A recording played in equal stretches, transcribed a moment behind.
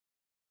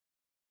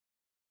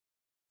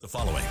The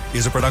following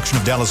is a production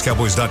of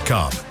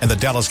DallasCowboys.com and the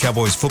Dallas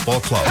Cowboys Football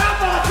Club. How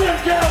about them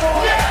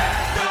Cowboys?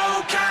 Yeah!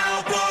 Go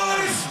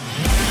Cowboys!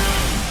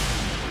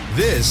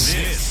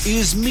 This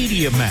is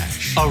Media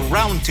Mash, a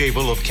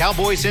roundtable of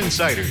Cowboys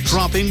insiders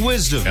dropping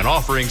wisdom and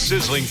offering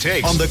sizzling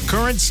takes on the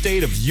current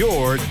state of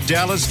your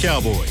Dallas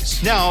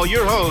Cowboys. Now,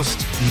 your host,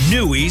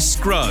 Newy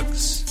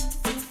Scruggs.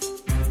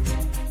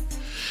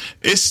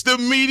 It's the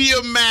Media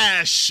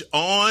Mash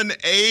on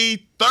a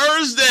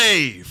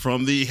Thursday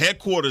from the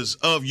headquarters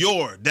of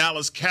your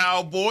Dallas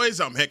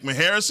Cowboys. I'm Heckman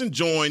Harrison,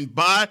 joined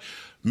by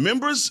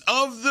members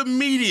of the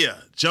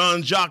media.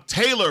 John Jock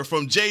Taylor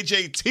from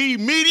JJT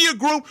Media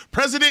Group,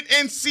 president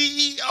and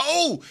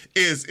CEO,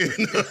 is in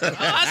the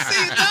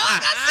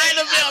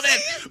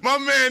building. My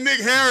man Nick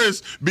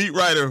Harris, beat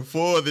writer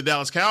for the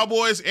Dallas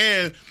Cowboys,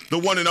 and the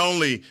one and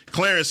only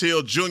Clarence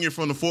Hill Jr.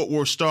 from the Fort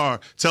Worth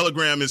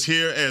Star-Telegram is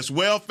here as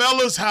well.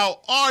 Fellas,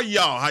 how are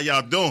y'all? How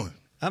y'all doing?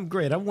 I'm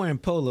great. I'm wearing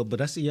polo, but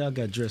I see y'all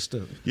got dressed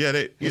up. Yeah,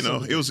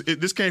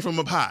 this came from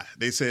up high.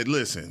 They said,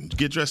 "Listen,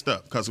 get dressed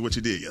up because of what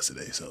you did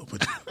yesterday." So,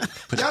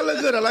 y'all look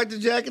good. I like the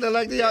jacket. I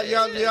like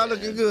y'all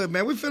looking good,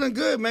 man. We feeling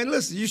good, man.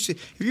 Listen, you should,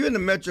 if you're in the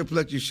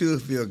Metroplex, you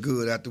should feel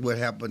good after what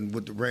happened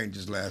with the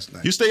Rangers last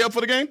night. You stay up for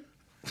the game?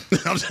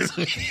 I'm just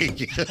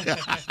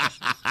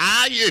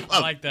I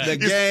like that. The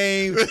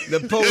game,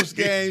 the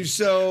post-game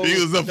show,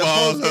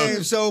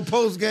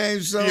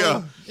 post-game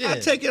show. Yeah. I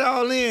take it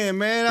all in,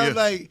 man. I was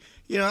Yeah. like,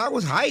 I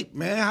was hyped,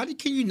 man. How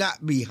can you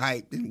not be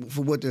hyped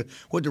for what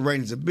the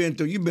Rangers have been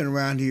through? You've been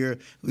around here.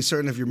 We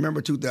certainly, if you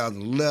remember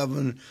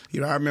 2011,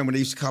 I remember they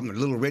used to call them the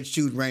Little Red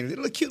Shoes Rangers.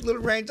 They look cute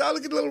little Rangers. Oh,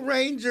 look at little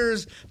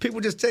Rangers.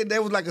 People just take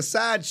that was like a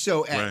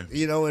sideshow act,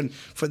 right. And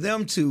for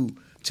them to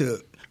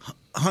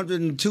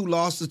 102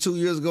 losses 2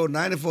 years ago,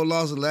 94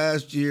 losses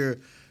last year,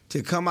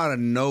 to come out of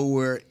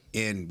nowhere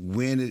and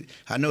win it.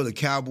 I know the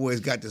Cowboys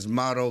got this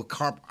motto,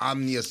 Carp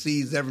Omnia,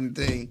 seize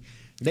everything.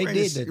 They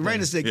did that.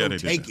 Rangers said, "Go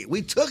take it."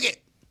 We took it.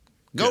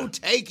 Go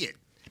take it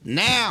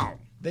now.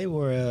 They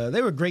were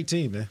a great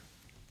team, man.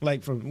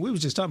 Like we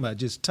was just talking about,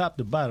 just top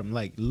to bottom.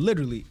 Like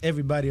literally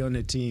everybody on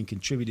that team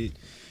contributed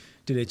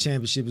to their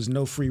championship. There's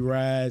no free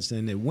rides,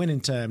 and at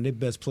winning time, their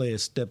best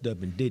players stepped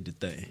up and did the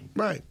thing.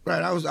 Right.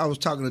 I was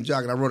talking to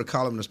Jock, and I wrote a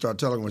column in the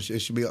Star-Telegram. It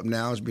should be up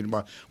now. It should be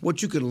about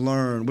what you can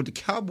learn, what the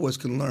Cowboys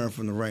can learn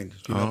from the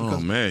Rangers.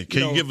 Man,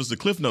 can you give us the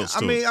Cliff Notes?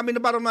 I mean, the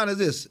bottom line is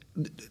this: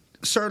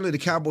 certainly, the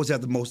Cowboys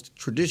have the most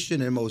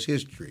tradition and most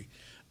history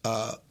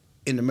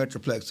in the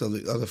Metroplex of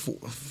the other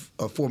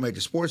four major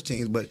sports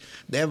teams, but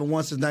they haven't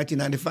won since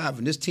 1995,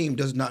 and this team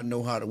does not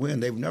know how to win.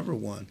 They've never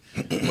won.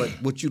 But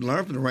what you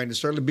learn from the Rangers,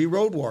 certainly be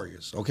road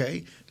warriors,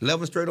 okay?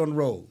 11 straight on the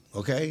road,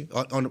 okay?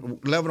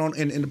 11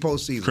 in the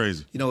postseason.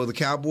 Crazy. The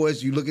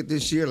Cowboys, you look at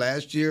this year,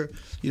 last year,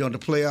 the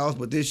playoffs,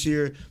 but this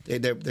year,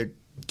 their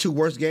two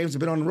worst games have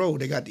been on the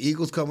road. They got the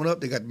Eagles coming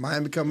up. They got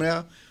Miami coming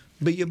out.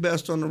 Be your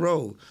best on the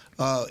road.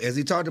 As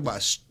he talked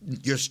about,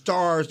 your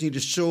stars need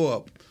to show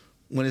up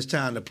when it's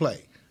time to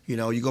play.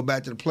 You go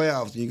back to the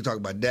playoffs, and you can talk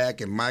about Dak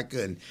and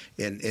Micah and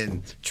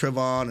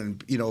Trevon, and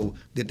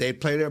did they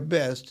play their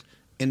best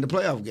in the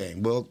playoff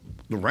game? Well,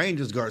 the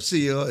Rangers,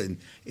 Garcia, and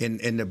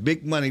the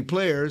big money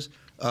players,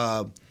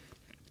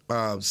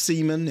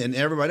 Seaman and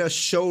everybody else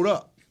showed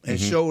up and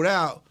showed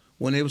out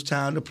when it was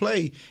time to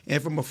play.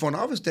 And from a front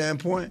office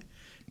standpoint,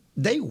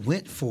 they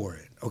went for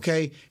it.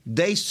 Okay,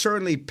 they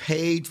certainly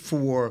paid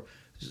for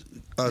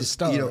their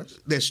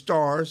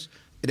stars.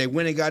 They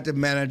went and got the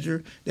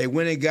manager. They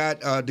went and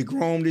got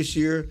DeGrom this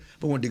year.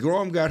 But when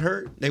DeGrom got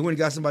hurt, they went and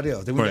got somebody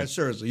else. They went and got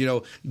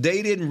Scherzer.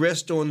 They didn't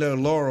rest on their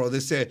laurel. They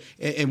said,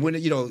 and when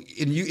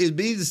it'd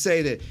be easy to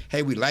say that,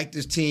 hey, we like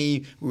this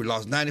team. We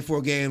lost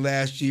 94 games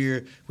last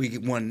year. We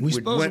won. We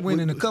supposed to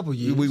win in a couple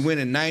years. We win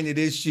in 90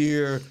 this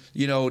year.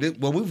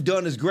 What we've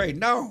done is great.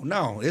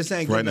 No, this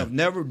ain't good enough.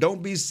 Never.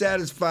 Don't be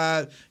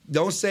satisfied.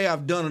 Don't say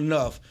I've done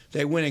enough.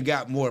 They went and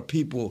got more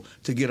people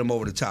to get them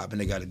over the top, and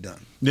they got it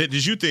done.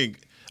 Did you think?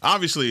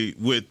 Obviously,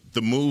 with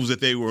the moves that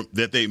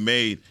they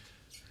made,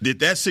 did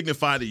that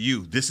signify to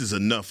you this is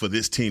enough for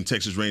this team,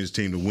 Texas Rangers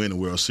team, to win the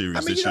World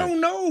Series this year? You don't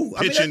know.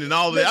 Pitching and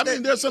all of that.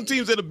 There's some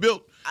teams that are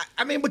built.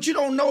 But you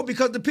don't know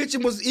because the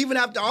pitching was, even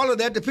after all of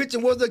that, the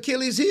pitching was the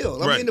Achilles heel.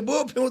 The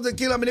bullpen was the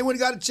Achilles. They went and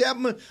got a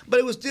Chapman, but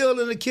it was still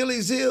an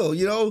Achilles heel,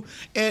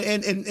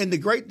 And the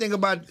great thing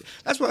about,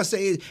 that's what I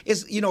say,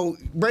 is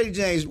Brady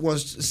James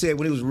once said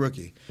when he was a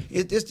rookie,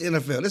 it's the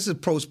NFL. This is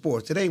pro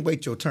sports. It ain't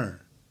wait your turn.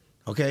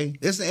 Okay,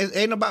 it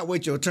ain't about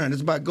wait your turn.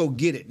 It's about go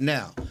get it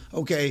now.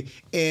 Okay,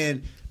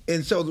 and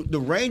so the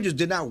Rangers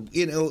did not.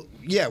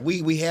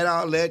 We had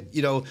all that.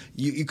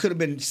 You could have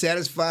been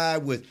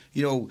satisfied with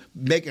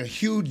making a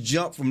huge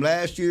jump from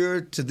last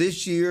year to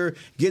this year,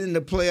 getting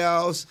the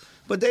playoffs.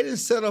 But they didn't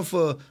settle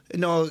for,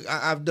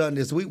 I've done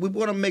this. We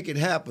want to make it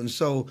happen.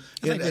 So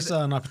I think they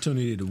saw an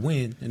opportunity to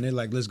win, and they're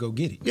like, let's go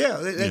get it. Yeah,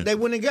 they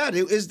went and got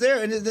it. It's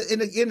there.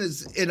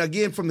 And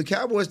again, from the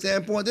Cowboys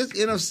standpoint, this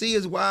NFC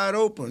is wide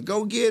open.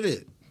 Go get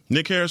it.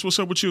 Nick Harris, what's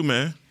up with you,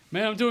 man?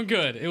 Man, I'm doing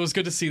good. It was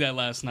good to see that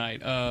last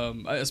night,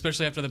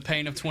 especially after the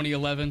pain of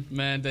 2011.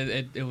 Man,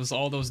 it was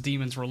all those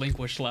demons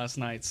relinquished last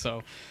night.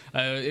 So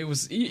it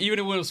was,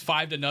 even when it was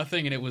 5-0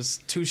 and it was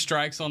 2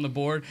 strikes on the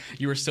board,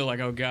 you were still like,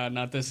 oh God,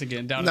 not this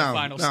again. Down to the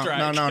final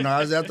strike. No.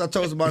 I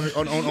told us about it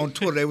on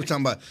Twitter. They were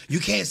talking about, you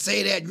can't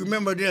say that. You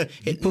remember, man,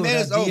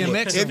 it's over.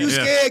 If you're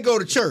scared, go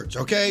to church.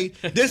 Okay,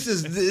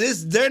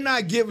 this. They're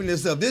not giving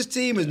this up. This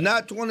team is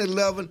not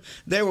 2011.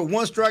 They were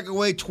 1 strike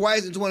away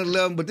twice in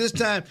 2011, but this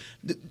time.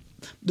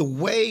 The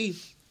way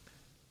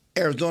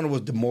Arizona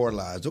was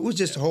demoralized, it was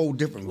just a whole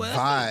different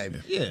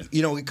vibe. Yeah.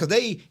 You know, because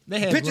they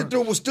pitcher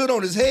stood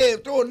on his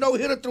head, threw a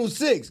no-hitter through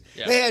 6.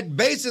 Yeah. They had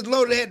bases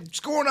loaded, they had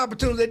scoring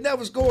opportunities, they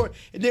never scored.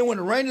 And then when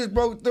the Rangers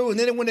broke through, and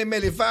then when they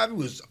made it 5, it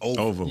was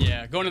over.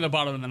 Yeah, going to the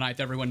bottom of the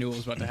 9th, everyone knew what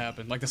was about to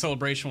happen. Like, the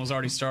celebration was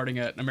already starting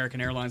at American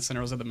Airlines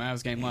Center. I was at the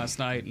Mavs game last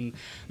night, and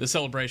the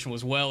celebration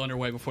was well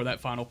underway before that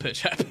final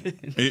pitch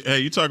happened. Hey,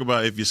 you talk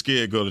about if you're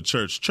scared, go to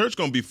church. Church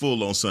going to be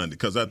full on Sunday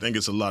because I think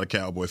it's a lot of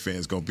Cowboy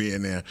fans going to be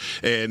in there.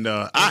 And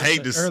I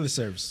hate this. Early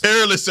service.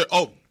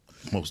 Oh,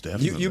 most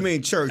definitely. You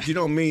mean church. You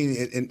don't mean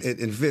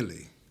in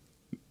Philly.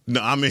 No,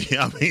 I mean, you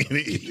know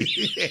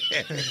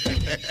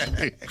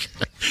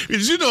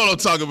what I'm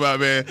talking about,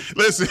 man.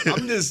 Listen.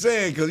 I'm just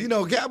saying,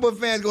 because, Cowboy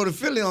fans go to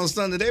Philly on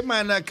Sunday, they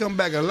might not come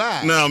back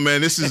alive. No,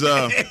 man, this is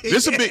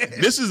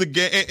a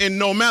game, and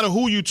no matter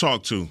who you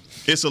talk to,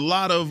 it's a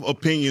lot of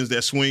opinions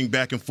that swing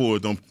back and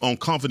forth on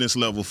confidence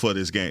level for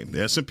this game.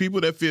 There's some people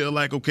that feel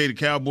like, okay, the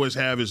Cowboys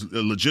have as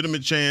a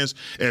legitimate chance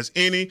as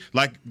any,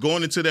 like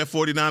going into that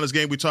 49ers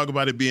game, we talk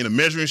about it being a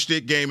measuring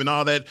stick game and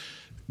all that.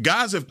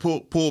 Guys have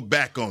pulled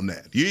back on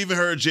that. You even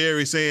heard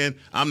Jerry saying,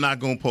 I'm not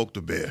going to poke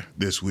the bear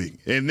this week.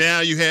 And now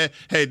you had,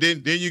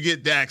 then you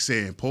get Dak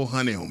saying, pour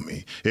honey on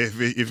me.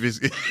 If it's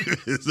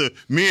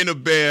me and the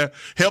bear,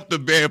 help the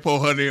bear pour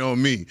honey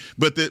on me.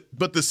 But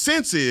the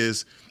sense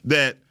is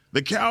that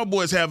the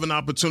Cowboys have an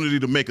opportunity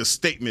to make a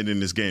statement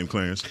in this game,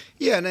 Clarence.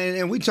 Yeah,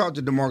 and we talked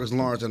to DeMarcus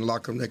Lawrence in the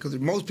locker room there because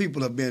most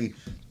people have been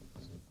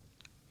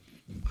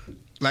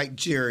like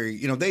Jerry,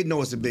 they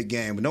know it's a big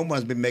game, but no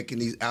one's been making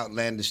these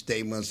outlandish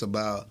statements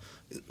about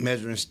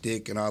measuring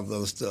stick and all the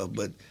other stuff.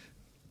 But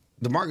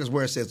DeMarcus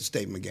Ware says it's a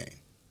statement game.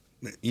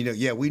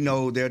 We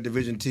know they're a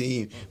division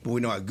team, but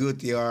we know how good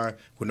they are.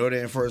 We know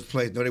they're in first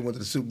place. Know they went to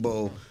the Super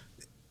Bowl.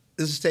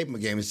 This is a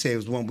statement game. It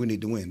says one we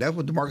need to win. That's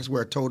what DeMarcus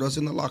Ware told us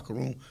in the locker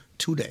room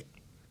today.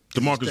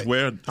 DeMarcus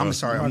Ware. I'm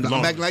sorry. I'm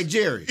acting like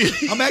Jerry.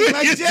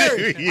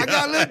 I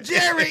got a little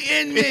Jerry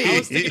in me. I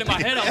was thinking in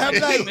my head, I'm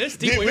like, this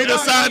D. We done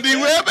signed D.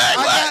 Ware back.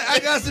 I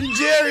got some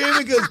Jerry in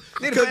me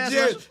because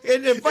Jerry.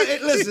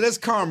 Listen, that's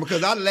karma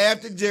because I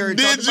laughed at Jerry.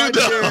 Did you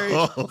Jerry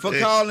for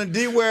calling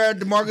D. Ware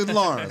DeMarcus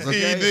Lawrence.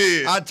 Okay? He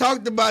did. I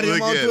talked about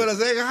him on Twitter. I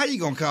said, how you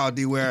gonna call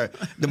D. Ware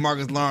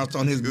DeMarcus Lawrence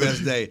on his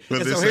best day?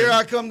 And so here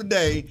I come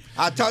today.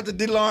 I talked to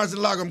D. Lawrence in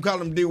the locker room,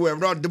 calling him D. Ware.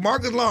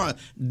 DeMarcus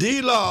Lawrence.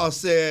 D. Law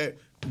said,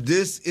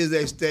 this is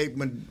a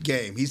statement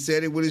game. He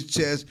said it with his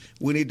chest.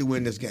 We need to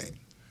win this game.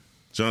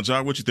 John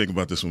Jock, what you think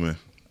about this one, man?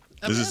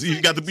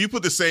 You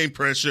put the same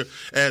pressure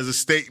as a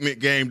statement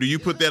game. Do you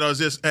put that as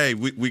just, hey,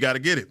 we got to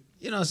get it?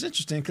 It's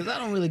interesting because I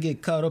don't really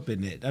get caught up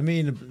in it. I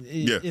mean,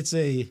 it's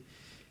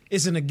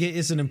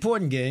an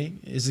important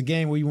game. It's a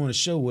game where you want to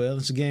show well.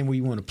 It's a game where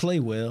you want to play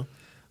well.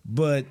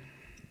 But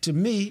to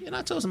me, and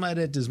I told somebody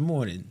that this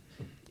morning,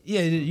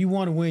 you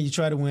want to win, you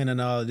try to win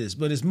and all of this.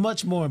 But it's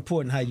much more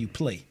important how you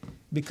play.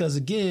 Because,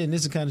 again,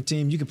 this is the kind of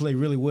team you can play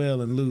really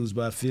well and lose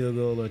by a field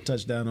goal or a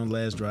touchdown on the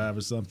last drive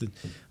or something.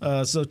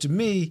 So, to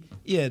me,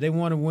 they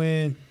want to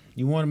win.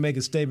 You want to make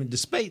a statement.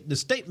 The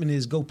statement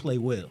is go play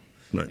well.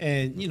 Right.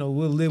 And,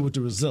 we'll live with the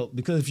result.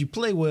 Because if you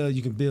play well,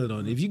 you can build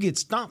on it. If you get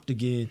stomped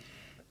again,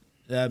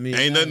 I mean.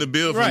 Ain't nothing to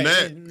build from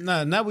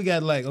that. Now we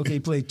got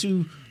played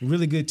 2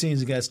 really good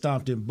teams and got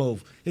stomped in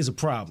both. It's a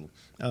problem.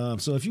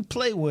 So if you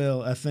play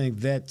well, I think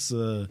that's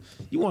you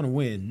want to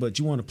win, but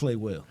you want to play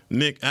well.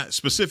 Nick,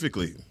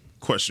 specifically,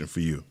 question for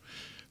you.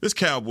 This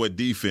Cowboy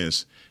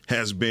defense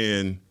has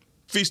been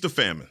feast or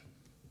famine,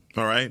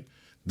 all right?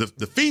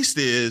 The feast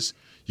is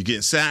you're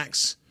getting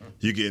sacks,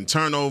 you're getting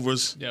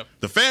turnovers. Yep.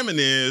 The famine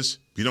is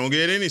you don't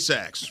get any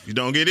sacks, you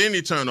don't get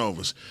any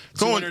turnovers.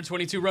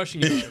 222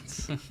 rushing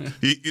yards.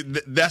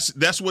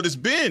 That's what it's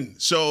been.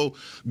 So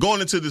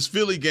going into this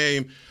Philly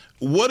game,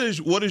 what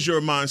is your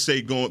mind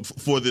state going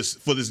for this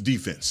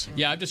defense?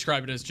 Yeah, I've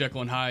described it as Jekyll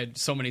and Hyde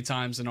so many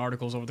times in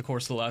articles over the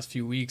course of the last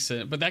few weeks,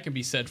 but that can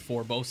be said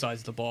for both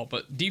sides of the ball.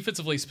 But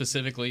defensively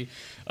specifically,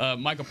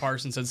 Micah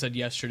Parsons had said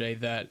yesterday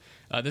that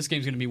this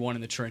game's going to be won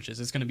in the trenches.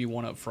 It's going to be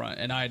won up front,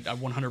 and I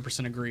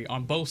 100% agree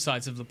on both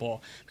sides of the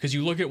ball because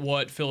you look at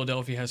what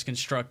Philadelphia has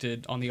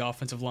constructed on the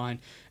offensive line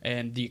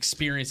and the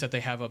experience that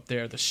they have up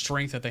there, the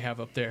strength that they have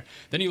up there.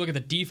 Then you look at the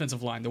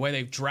defensive line, the way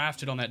they've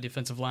drafted on that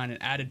defensive line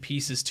and added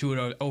pieces to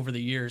it over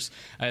the years.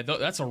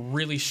 That's a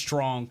really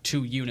strong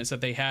 2 units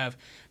that they have.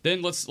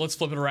 Then let's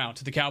flip it around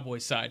to the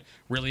Cowboys side.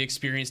 Really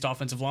experienced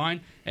offensive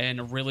line and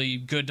a really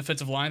good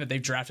defensive line that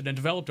they've drafted and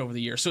developed over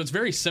the years. So it's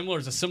very similar.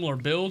 It's a similar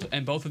build,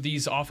 and both of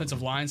these offensive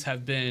offensive lines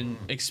have been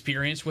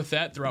experienced with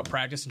that throughout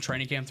practice and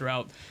training camp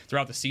throughout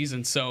the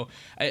season. So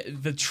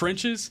the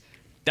trenches,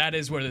 that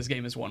is where this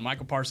game is won.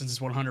 Michael Parsons is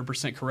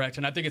 100% correct.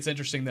 And I think it's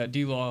interesting that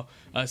D-Law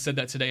said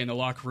that today in the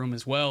locker room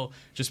as well,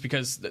 just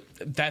because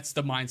that's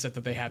the mindset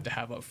that they have to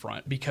have up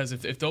front. Because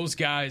if those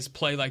guys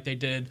play like they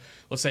did,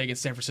 let's say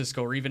against San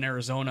Francisco or even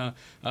Arizona,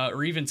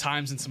 or even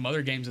times in some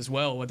other games as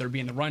well, whether it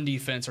be in the run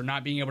defense or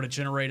not being able to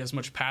generate as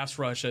much pass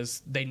rush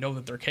as they know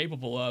that they're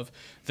capable of,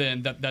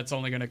 then that's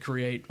only going to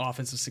create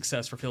offensive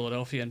success for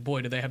Philadelphia. And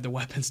boy, do they have the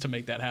weapons to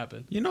make that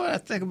happen. You know what I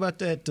think about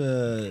that?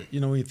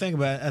 When you think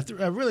about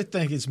it, I really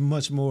think it's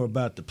much more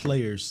about the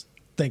players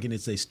thinking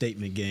it's a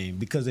statement game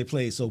because they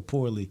played so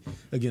poorly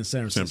against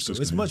San Francisco.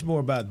 It's much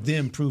more about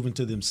them proving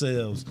to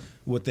themselves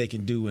what they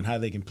can do and how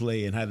they can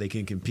play and how they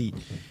can compete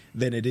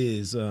than it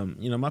is.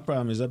 My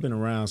problem is I've been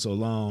around so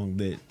long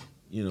that,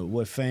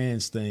 what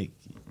fans think,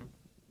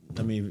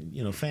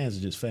 fans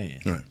are just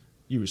fans. Right.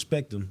 You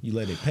respect them, you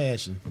let their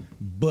passion,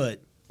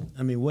 but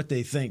what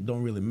they think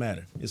don't really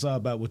matter. It's all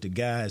about what the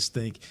guys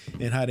think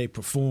and how they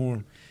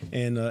perform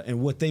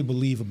and what they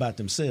believe about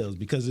themselves.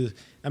 Because,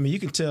 you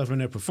can tell from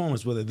their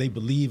performance whether they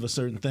believe a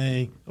certain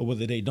thing or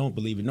whether they don't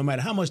believe it, no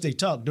matter how much they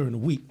talk during the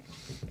week.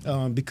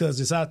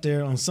 Because it's out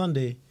there on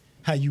Sunday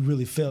how you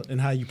really felt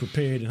and how you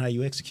prepared and how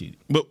you executed.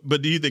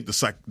 But do you think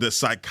the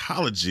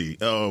psychology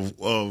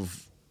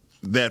of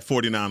that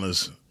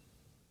 49ers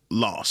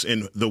loss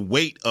and the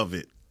weight of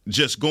it,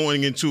 just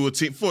going into a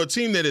team for a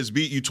team that has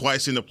beat you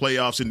twice in the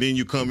playoffs, and then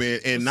you come in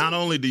and not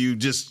only do you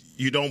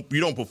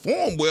don't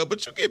perform well,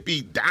 but you get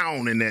beat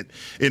down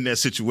in that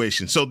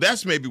situation. So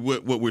that's maybe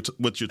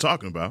what you're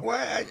talking about.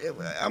 Well,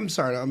 I'm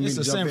sorry. It's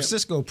a San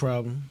Francisco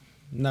problem,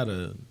 not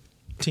a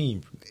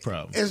team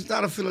problem. It's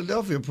not a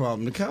Philadelphia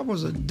problem. The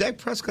Cowboys Dak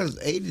Prescott is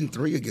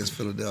 8-3 against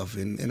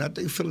Philadelphia, and I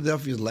think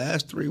Philadelphia's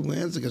last 3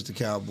 wins against the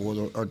Cowboys,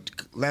 or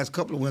last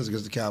couple of wins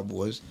against the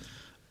Cowboys.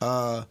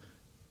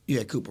 You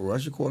had Cooper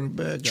Rush, a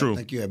quarterback. True. I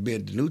think you had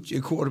Ben DiNucci,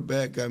 a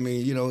quarterback.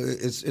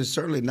 It's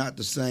certainly not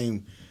the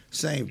same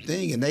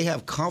thing, and they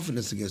have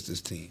confidence against this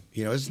team.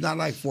 It's not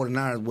like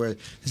 49ers where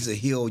this is a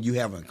hill you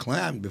haven't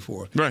climbed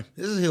before. Right.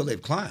 This is a hill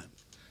they've climbed.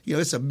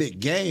 It's a big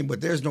game,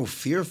 but there's no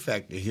fear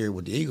factor here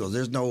with the Eagles.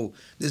 There's no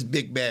this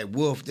big bad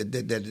wolf that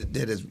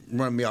has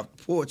run me off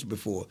the porch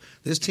before.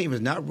 This team is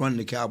not running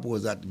the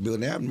Cowboys out the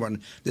building. They haven't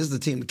run. This is the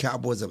team the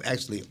Cowboys have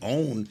actually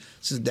owned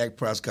since Dak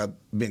Prescott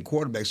been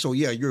quarterback. So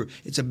yeah,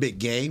 it's a big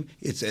game.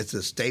 It's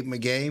a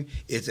statement game.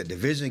 It's a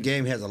division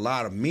game. It has a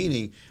lot of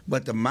meaning,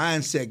 but the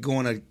mindset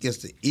going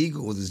against the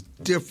Eagles is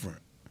different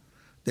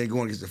than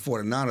going against the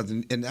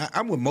 49ers. And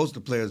I'm with most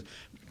of the players.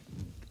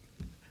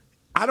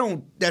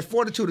 That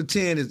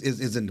 42-10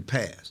 is in the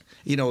past.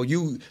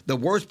 The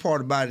worst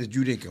part about it is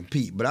you didn't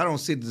compete. But I don't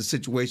see the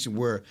situation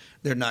where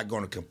they're not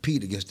going to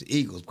compete against the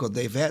Eagles because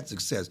they've had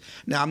success.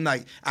 Now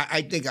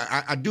I think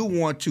I do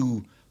want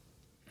to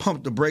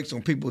pump the brakes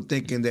on people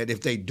thinking that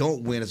if they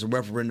don't win, it's a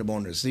referendum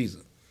on their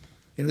season.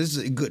 This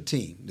is a good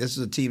team. This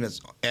is a team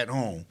that's at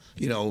home.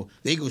 The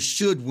Eagles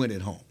should win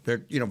at home.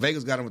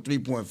 Vegas got them a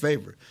 3-point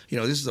favorite.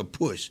 This is a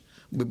push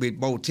with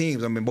both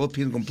teams. Both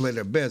teams are going to play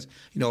their best.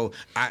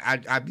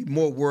 I'd be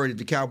more worried if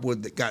the Cowboys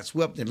that got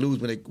swept and lose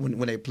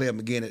when they play them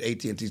again at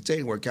AT&T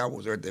Stadium, where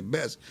Cowboys are at their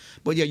best.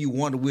 But yeah, you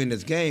want to win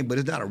this game, but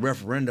it's not a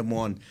referendum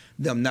on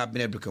them not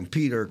being able to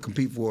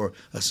compete for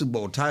a Super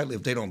Bowl title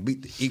if they don't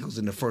beat the Eagles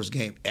in the first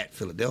game at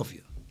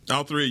Philadelphia.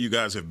 All three of you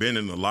guys have been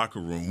in the locker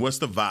room. What's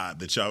the vibe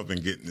that y'all have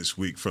been getting this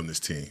week from this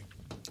team?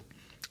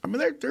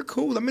 They're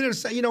cool. They're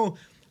saying,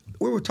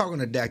 we were talking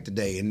to Dak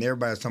today, and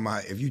everybody's talking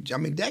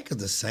about Dak is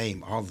the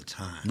same all the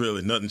time.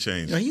 Really, nothing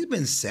changed. He's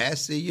been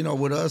sassy,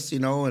 with us,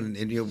 and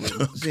he's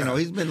been a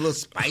little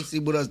spicy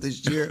with us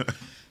this year.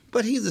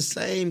 But he's the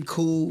same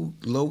cool,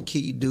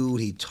 low-key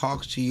dude. He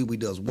talks to you. He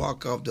does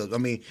walk-off. There's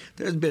no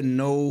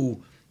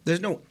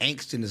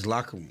angst in his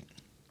locker room.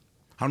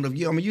 I don't know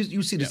if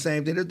you see the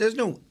same thing. There's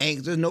no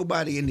angst. There's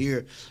nobody in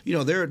here.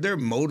 They're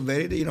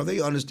motivated. They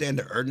understand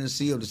the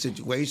urgency of the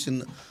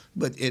situation,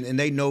 and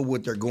they know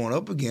what they're going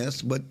up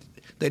against. But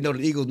they know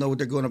the Eagles know what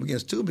they're going up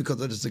against too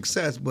because of the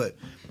success. But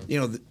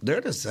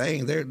they're the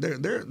same.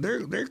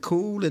 They're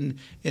cool and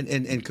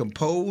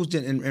composed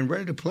and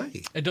ready to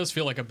play. It does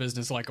feel like a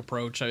business-like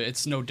approach.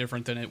 It's no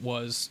different than it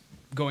was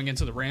going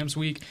into the Rams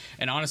week,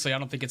 and honestly I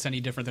don't think it's any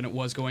different than it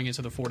was going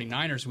into the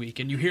 49ers week.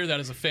 And you hear that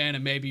as a fan,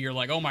 and maybe you're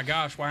like, oh my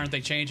gosh, why aren't they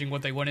changing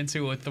what they went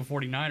into with the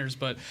 49ers?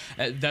 But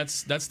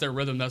that's their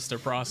rhythm, that's their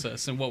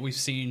process, and what we've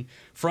seen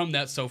from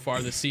that so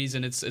far this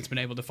season, it's been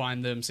able to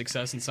find them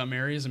success in some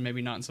areas and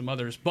maybe not in some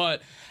others.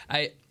 But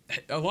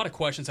a lot of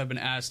questions have been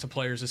asked to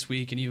players this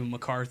week, and even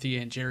McCarthy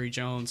and Jerry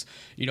Jones,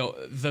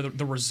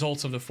 the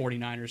results of the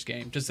 49ers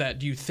game.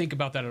 Do you think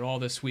about that at all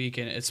this week,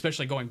 and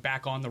especially going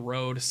back on the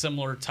road,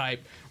 similar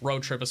type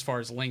road trip as far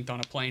as length on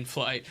a plane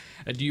flight?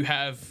 Do you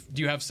have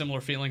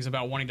similar feelings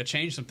about wanting to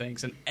change some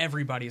things? And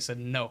everybody said,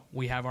 no,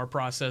 we have our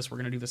process. We're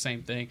going to do the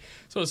same thing.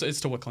 So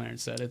it's to what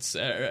Clarence said. It's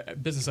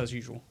business as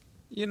usual.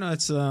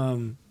 It's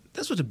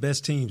That's what the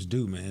best teams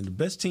do, man. The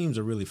best teams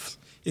are really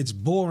it's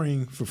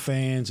boring for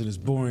fans and it's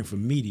boring for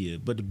media,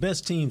 but the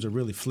best teams are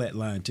really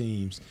flatline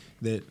teams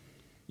that,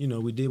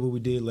 we did what we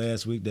did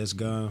last week. That's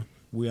gone.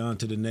 We're on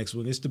to the next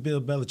one. It's the Bill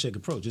Belichick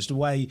approach. It's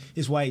why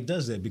he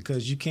does that,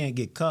 because you can't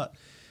get caught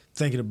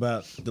thinking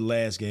about the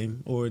last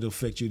game or it'll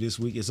affect you this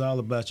week. It's all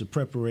about your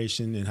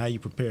preparation and how you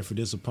prepare for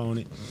this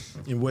opponent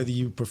and whether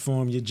you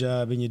perform your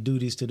job and your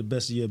duties to the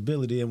best of your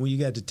ability. And when you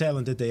got the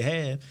talent that they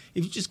have,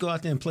 if you just go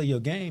out there and play your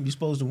game, you're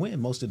supposed to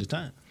win most of the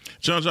time.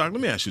 John Jock, let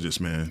me ask you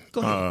this, man.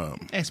 Go ahead.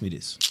 Ask me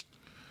this.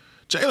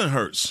 Jalen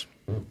Hurts,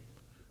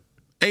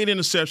 8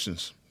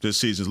 interceptions this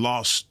season,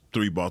 lost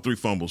 3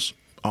 fumbles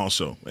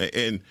also.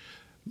 And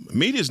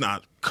media's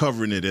not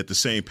covering it at the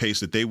same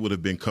pace that they would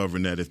have been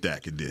covering that if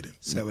Dak had did it.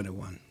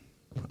 7-1.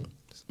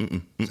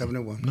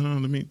 7-1. No,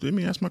 let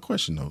me ask my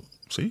question, though.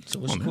 See? So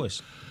what's the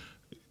question?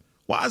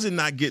 Why is it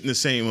not getting the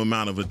same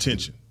amount of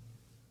attention?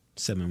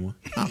 7-1.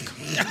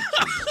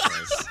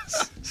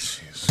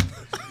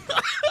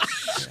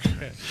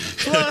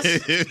 Plus,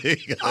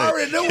 I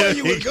already knew where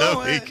you were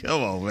going.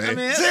 Come on, man. I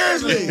mean,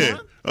 Seriously.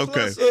 Okay.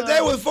 Plus, If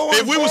they were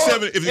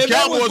 4-4, if the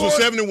Cowboys were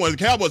 71, the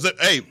Cowboys,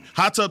 hey,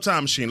 hot tub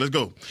time machine, let's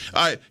go.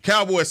 All right,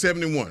 Cowboys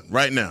 71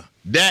 right now.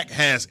 Dak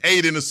has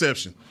 8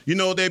 interceptions. You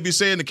know what they'd be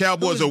saying? The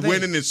Cowboys are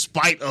winning in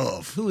spite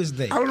of. Who is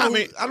they? I don't know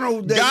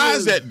who that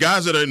guys is.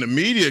 guys that are in the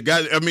media.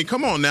 Guys, I mean,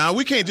 come on now.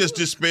 We can't just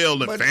dispel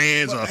the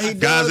fans or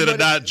guys that are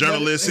not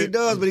journalists. He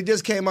does, but he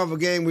just came off a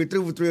game where he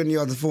threw for 300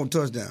 yards and 4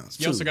 touchdowns.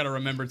 You also got to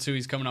remember too,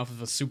 he's coming off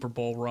of a Super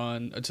Bowl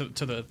run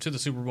to the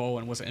Super Bowl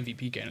and was an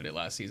MVP candidate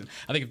last season.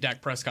 I think if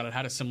Dak Prescott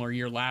had a similar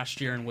year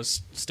last year and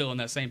was still in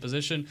that same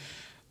position,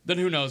 then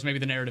who knows? Maybe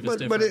the narrative is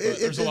different. But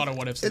there's a lot of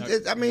what ifs.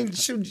 I mean,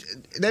 shoot,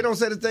 they don't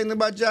say the thing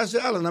about Josh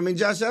Allen. I mean,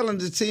 Josh Allen,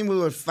 the team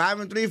was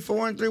 5-3,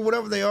 4-3,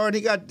 whatever they are, and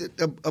he got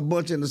a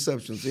bunch of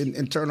interceptions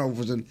and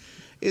turnovers, and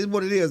it's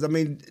what it is. I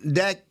mean,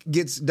 Dak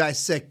gets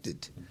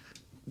dissected.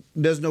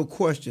 There's no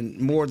question,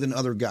 more than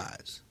other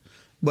guys.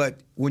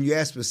 But when you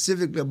ask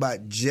specifically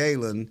about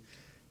Jalen,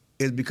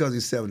 it's because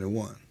he's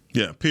 7-1.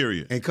 Yeah,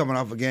 period. And coming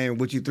off a game in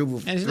which he threw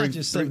for And he's not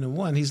just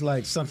 7-1. He's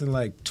like something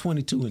like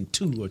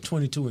 22-2 or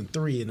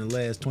 22-3 in the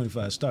last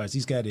 25 starts.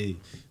 He's got a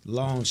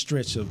long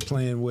stretch of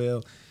playing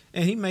well,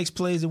 and he makes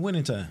plays at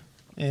winning time.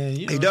 And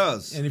he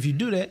does. And if you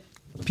do that,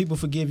 people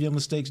forgive your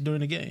mistakes during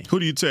the game. Who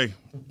do you take?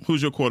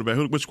 Who's your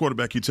quarterback? Which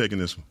quarterback you taking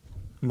this one?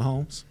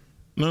 Mahomes.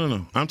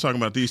 No. I'm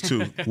talking about these two.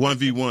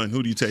 1v1.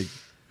 Who do you take?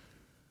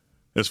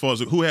 As far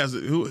as who has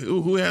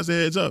the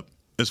heads up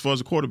as far as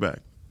the quarterback?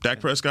 Dak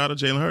Prescott or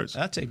Jalen Hurts?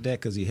 I take Dak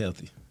because he's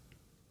healthy.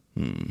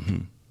 Mm-hmm.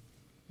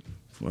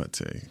 What I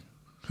tell you?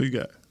 Who you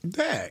got?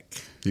 Dak.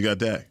 You got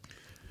Dak?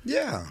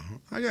 Yeah,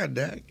 I got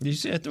Dak. Did you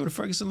see I threw to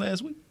Ferguson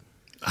last week?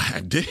 I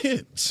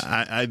did.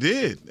 I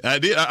did. I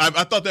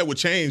thought that would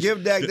change.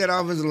 Give Dak that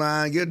offensive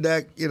line. Give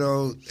Dak,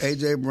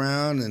 A.J.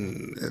 Brown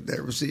and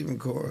that receiving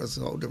core. That's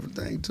a whole different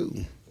thing,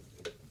 too.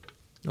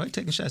 Why are you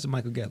taking shots at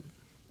Michael Gallup?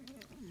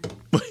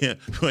 Yeah.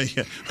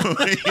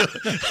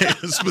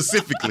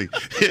 Specifically.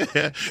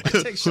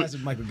 Take shots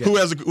at Michael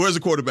Gallup. Where's the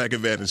quarterback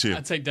advantage here?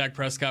 I'd take Dak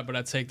Prescott, but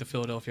I'd take the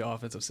Philadelphia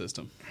offensive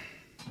system.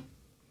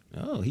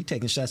 Oh, he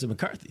taking shots at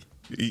McCarthy.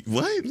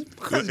 What?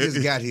 McCarthy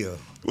just got here.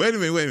 Wait a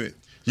minute.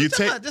 You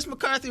take this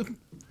McCarthy.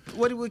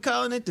 What are we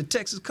calling it? The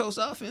Texas Coast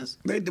offense.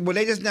 They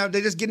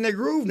just getting their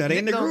groove now. They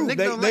in the groove.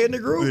 They in the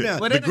groove now.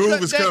 Well, the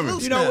groove is coming.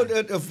 You know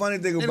what? The funny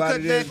thing about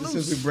it is,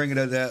 since we bring it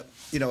up, that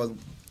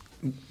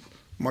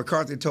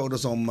McCarthy told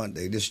us on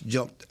Monday, just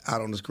jumped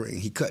out on the screen.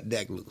 He cut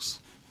Dak loose.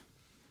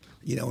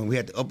 And we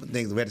had to up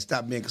things. We had to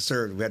stop being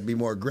conservative. We had to be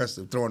more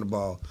aggressive throwing the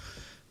ball,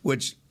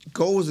 which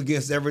goes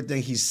against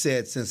everything he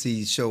said since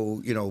he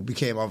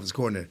became offensive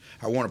coordinator.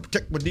 I want to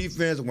protect my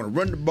defense. I want to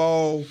run the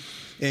ball,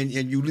 and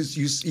you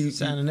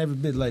sounding every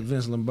bit like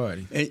Vince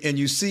Lombardi. And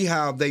you see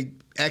how they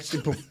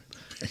actually.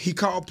 He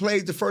called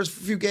plays the first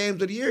few games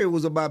of the year. It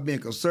was about being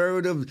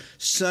conservative,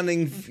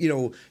 shunning,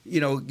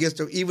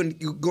 even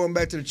going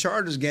back to the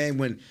Chargers game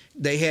when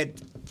they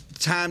had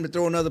time to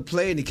throw another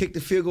play and he kicked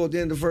the field goal at the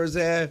end of the first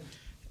half.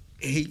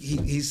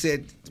 He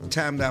said,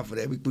 timed out for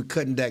that. We're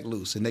cutting Dak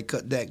loose. And they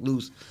cut Dak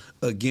loose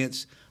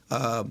against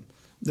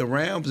the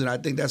Rams, and I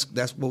think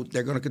that's what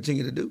they're going to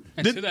continue to do.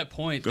 And to that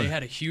point, they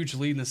had a huge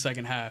lead in the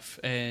second half,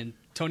 and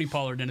Tony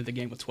Pollard ended the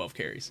game with 12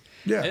 carries.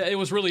 Yeah. It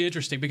was really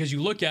interesting because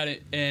you look at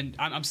it, and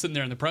I'm sitting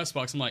there in the press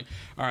box. I'm like,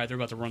 all right, they're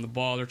about to run the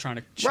ball. They're trying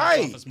to chop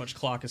off as much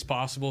clock as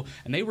possible.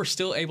 And they were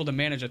still able to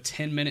manage a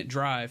 10-minute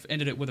drive,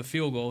 ended it with a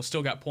field goal,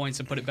 still got points,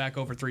 and put it back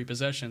over 3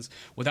 possessions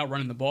without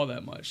running the ball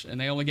that much.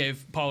 And they only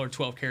gave Pollard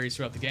 12 carries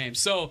throughout the game.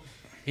 So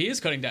he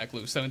is cutting Dak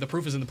loose. I mean, the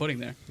proof is in the pudding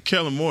there.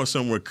 Kellen Moore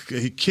somewhere,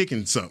 he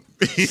kicking something.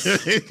 Is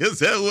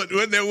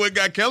that what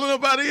got Kellen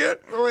up out of here?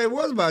 Well, it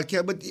was about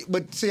Kellen,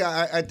 but see,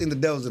 I think the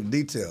devil's in the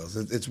details.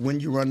 It's when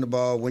you run the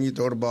ball, when you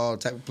throw the ball,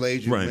 the type of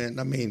plays you win.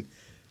 I mean,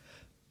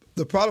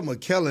 the problem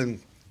with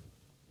Kellen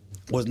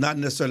was not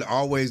necessarily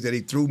always that he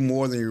threw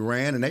more than he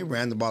ran, and they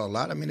ran the ball a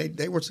lot. I mean,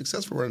 they were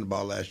successful running the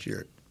ball last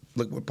year.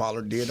 Look what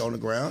Pollard did on the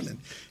ground,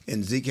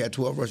 and Zeke had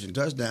 12 rushing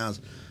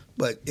touchdowns.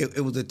 But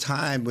it was a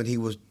time when he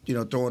was,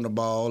 throwing the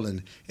ball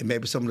and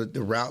maybe some of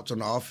the routes on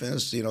the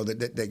offense,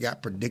 that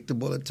got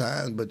predictable at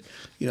times. But,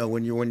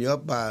 when you're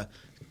up by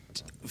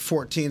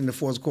 14 in the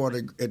fourth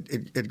quarter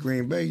at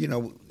Green Bay,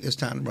 it's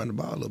time to run the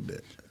ball a little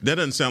bit. That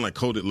doesn't sound like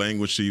coded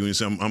language to you. You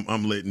say,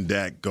 I'm letting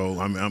Dak go.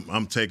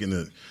 I'm taking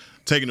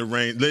the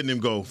reign, letting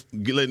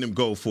him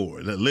go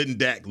forward, letting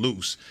Dak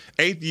loose.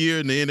 8th year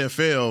in the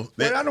NFL.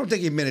 Well, I don't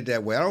think he meant it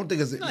that way. I don't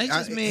think it's.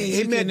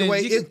 He meant the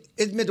way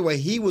it meant the way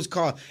he was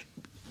called.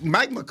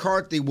 Mike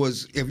McCarthy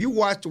was. If you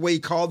watch the way he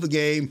called the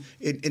game,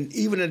 and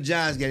even in the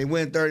Giants game, he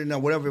went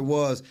 30-0, whatever it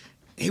was.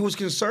 He was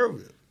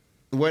conservative.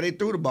 The way they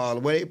threw the ball,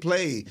 the way they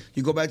played.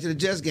 You go back to the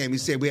Jets game, he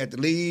said we had to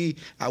lead.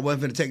 I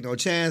wasn't going to take no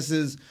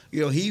chances.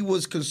 He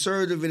was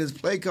conservative in his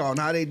play call and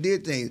how they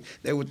did things.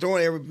 They were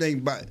throwing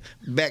everything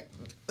back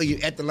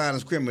at the line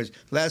of scrimmage.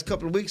 Last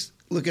couple of weeks,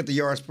 look at the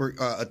yards per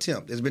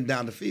attempt. It's been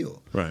down the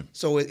field. Right.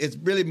 So it's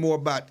really more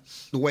about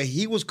the way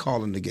he was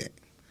calling the game,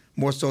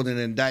 more so than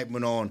an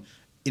indictment on,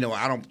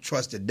 I don't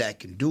trust that Dak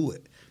can do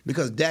it.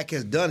 Because Dak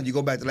has done it. You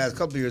go back to the last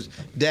couple of years,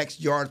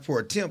 Dak's yards per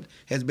attempt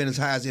has been as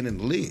high as in the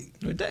league.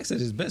 Well, Dak's at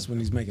his best when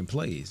he's making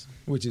plays,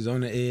 which is on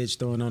the edge,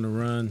 throwing on the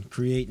run,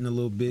 creating a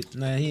little bit.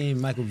 Now, he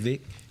ain't Michael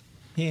Vick.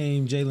 He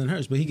ain't Jalen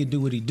Hurts, but he can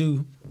do what he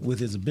do with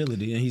his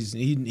ability, and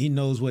he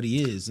knows what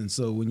he is. And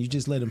so when you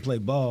just let him play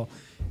ball,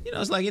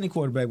 it's like any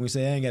quarterback when you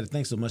say, I ain't got to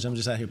think so much, I'm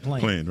just out here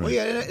playing. Right. Well,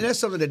 yeah, and that's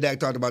something that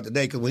Dak talked about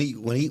today, because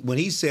when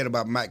he said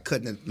about Mike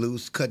cutting him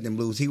loose,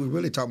 he was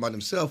really talking about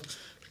himself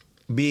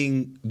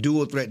being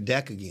dual threat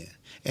Dak again.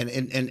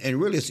 And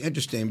really it's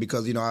interesting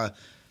because,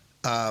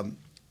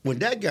 when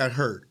Dak got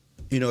hurt,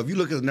 if you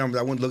look at the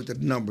numbers, I went and looked at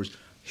the numbers,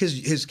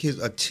 his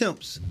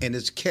attempts and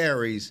his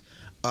carries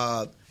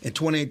in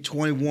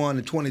 2021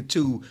 and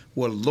 22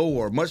 were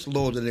lower, much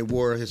lower than they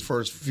were his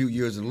first few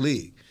years in the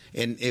league.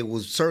 And it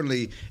was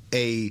certainly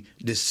a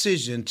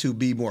decision to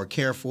be more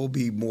careful,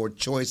 be more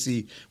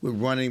choicey with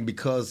running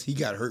because he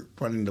got hurt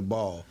running the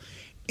ball.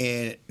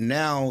 And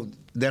now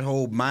that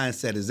whole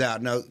mindset is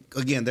out. Now,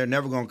 again, they're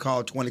never going to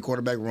call 20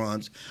 quarterback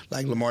runs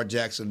like Lamar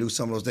Jackson, do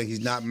some of those things.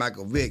 He's not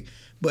Michael Vick.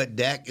 But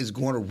Dak is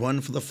going to run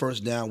for the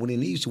first down when he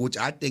needs to, which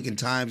I think in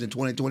times in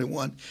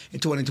 2021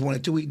 and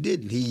 2022 he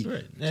didn't.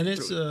 Right. And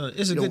it's a good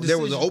decision. There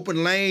was an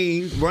open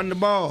lane, run the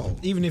ball.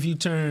 Even if you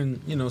turn,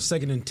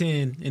 2nd and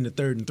 10 into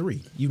 3rd and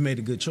 3, you've made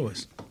a good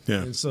choice.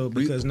 Yeah. And so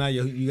because now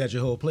you got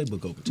your whole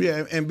playbook open.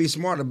 Yeah, and be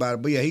smart about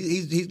it. But yeah,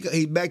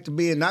 he's back to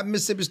being not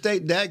Mississippi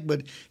State Dak,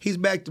 but he's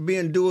back to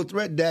being dual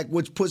threat Dak,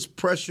 which puts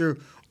pressure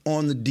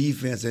on the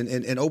defense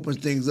and opens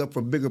things up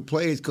for bigger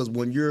plays, because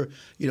when you're,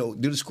 do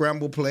the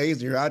scramble plays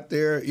and you're out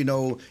there,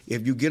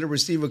 if you get a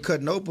receiver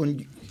cutting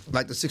open,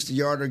 like the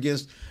 60-yarder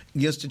against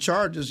the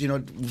Chargers,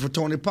 for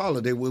Tony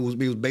Pollard, it was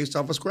based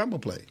off a scramble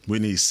play. We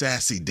need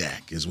sassy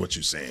Dak, is what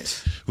you're saying.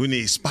 We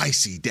need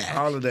spicy Dak.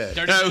 All of that.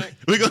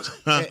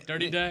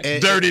 Dirty Dak.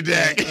 Dirty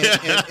Dak.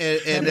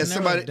 And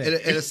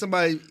there's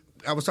somebody.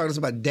 I was talking to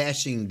somebody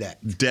dashing Dak.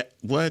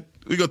 What?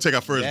 We're going to take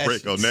our first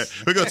break on that.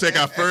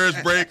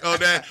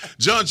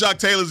 John Jock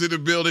Taylor's in the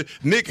building.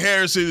 Nick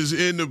Harrison is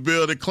in the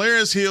building.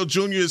 Clarence Hill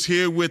Jr. is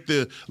here with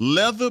the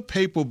leather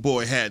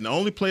paperboy hat. And the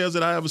only players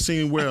that I ever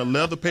seen wear a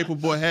leather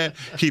paperboy hat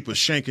keep a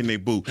shank in their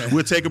boot.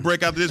 We'll take a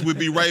break after this. We'll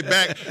be right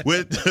back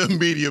with the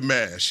Media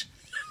Mash.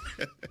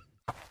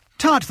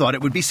 Todd thought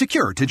it would be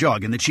secure to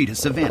jog in the cheetah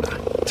savanna.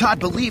 Todd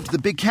believed the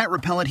big cat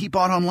repellent he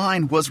bought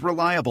online was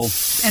reliable.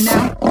 And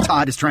now,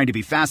 Todd is trying to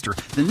be faster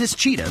than this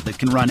cheetah that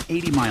can run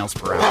 80 miles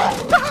per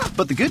hour.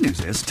 But the good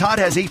news is, Todd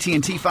has AT&T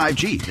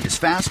 5G that is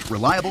fast,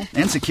 reliable,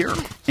 and secure.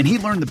 And he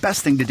learned the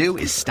best thing to do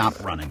is stop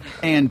running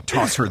and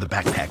toss her the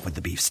backpack with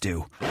the beef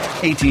stew.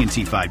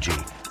 AT&T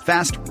 5G.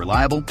 Fast,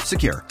 reliable,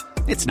 secure.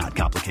 It's not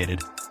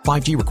complicated.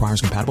 5G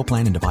requires compatible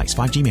plan and device.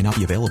 5G may not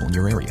be available in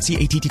your area.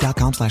 See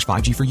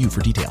att.com/5G for you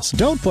for details.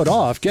 Don't put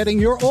off getting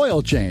your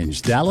oil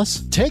change,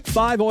 Dallas. Take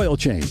 5 Oil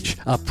Change,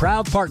 a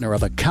proud partner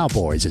of the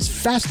Cowboys, is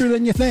faster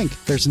than you think.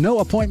 There's no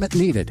appointment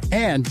needed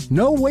and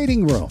no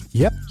waiting room.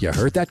 Yep, you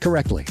heard that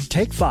correctly.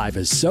 Take 5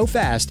 is so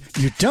fast,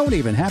 you don't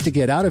even have to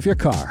get out of your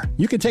car.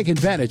 You can take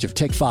advantage of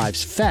Take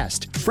 5's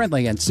fast,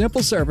 friendly, and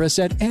simple service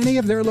at any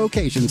of their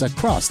locations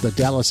across the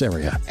Dallas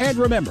area. And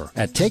remember,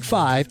 at Take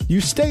 5, you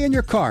stay in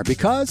your car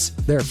because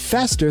they're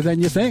faster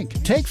than you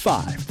think. Take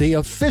 5, the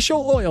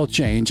official oil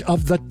change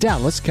of the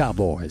Dallas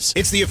Cowboys.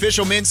 It's the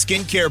official men's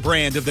skincare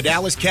brand of the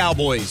Dallas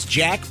Cowboys,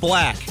 Jack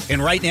Black.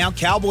 And right now,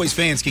 Cowboys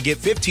fans can get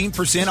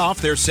 15%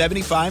 off their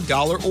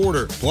 $75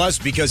 order. Plus,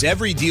 because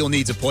every deal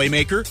needs a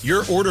playmaker,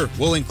 your order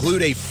will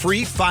include a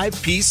free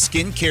 5-piece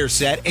skincare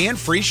set and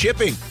free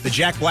shipping. The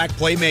Jack Black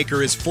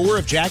Playmaker is 4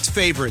 of Jack's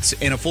favorites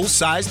and a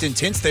full-sized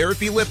intense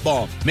therapy lip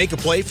balm. Make a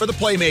play for the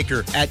playmaker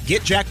at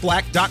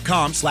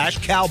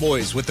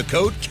getjackblack.com/Cowboys with the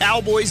code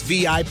CowboysVIP.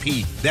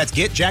 That's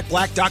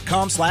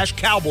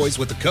getjackblack.com/Cowboys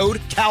with the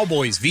code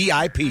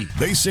CowboysVIP.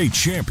 They say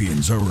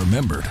champions are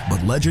remembered,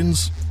 but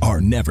legends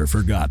are never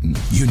forgotten.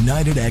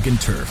 United Ag and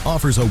Turf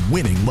offers a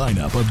winning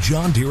lineup of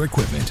John Deere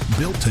equipment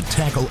built to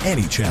tackle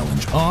any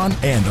challenge on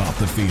and off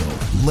the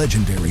field.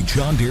 Legendary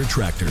John Deere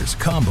tractors,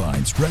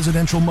 combines,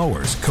 residential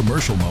mowers,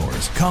 commercial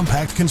mowers,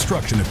 compact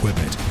construction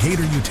equipment,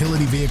 Gator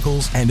utility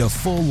vehicles, and a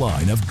full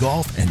line of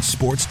golf and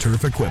sports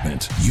turf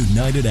equipment.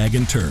 United Ag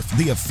and Turf,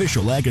 the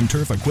official Ag and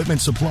Turf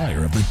equipment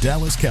supplier of the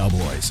Dallas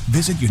Cowboys.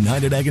 Visit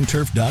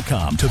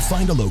UnitedAgAndTurf.com to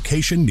find a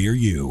location near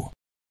you.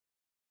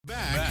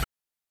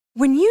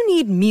 When you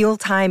need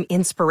mealtime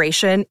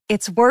inspiration,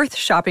 it's worth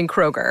shopping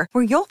Kroger,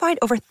 where you'll find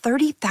over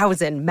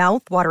 30,000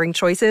 mouth-watering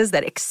choices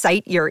that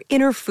excite your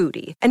inner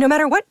foodie. And no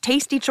matter what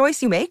tasty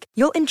choice you make,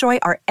 you'll enjoy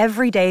our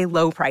everyday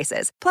low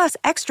prices, plus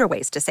extra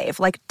ways to save,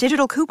 like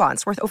digital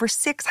coupons worth over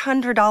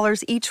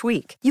 $600 each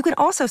week. You can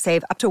also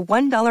save up to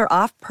 $1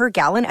 off per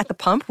gallon at the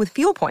pump with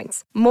fuel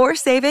points. More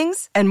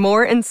savings and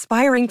more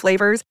inspiring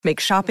flavors make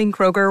shopping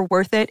Kroger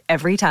worth it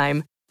every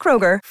time.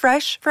 Kroger,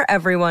 fresh for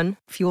everyone.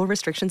 Fuel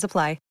restrictions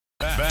apply.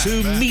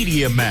 To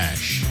Media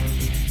Mash.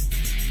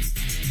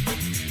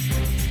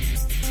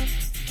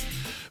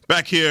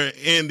 Back here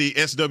in the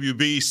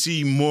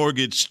SWBC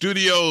Mortgage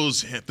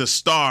Studios at the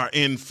Star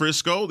in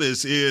Frisco.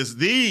 This is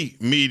the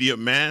Media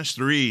Mash.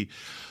 3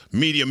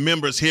 media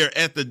members here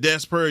at the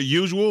desk per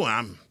usual.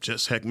 I'm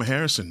just Heckma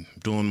Harrison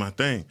doing my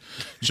thing.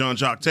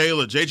 Jean-Jacques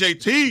Taylor,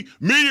 JJT,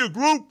 Media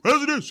Group,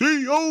 President,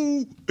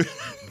 CEO.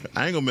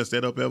 I ain't going to mess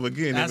that up ever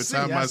again. Every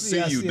time I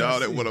see you,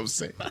 dog, that's what I'm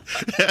saying.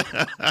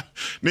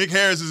 Nick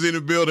Harris is in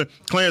the building.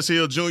 Clarence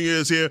Hill Jr.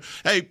 is here.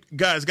 Hey,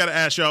 guys, got to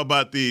ask y'all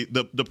about the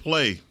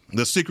play,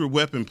 the secret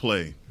weapon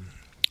play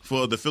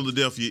for the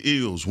Philadelphia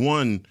Eagles.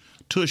 One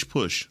tush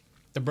push.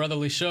 The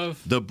brotherly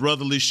shove. The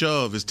brotherly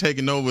shove is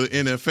taking over the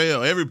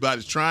NFL.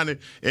 Everybody's trying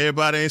it.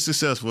 Everybody ain't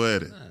successful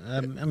at it.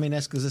 I mean,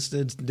 that's because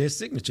it's their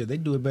signature. They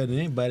do it better than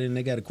anybody, and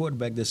they got a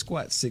quarterback that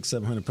squats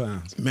 600-700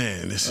 pounds.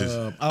 Man, this is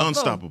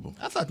unstoppable.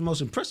 I thought the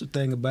most impressive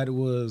thing about it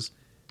was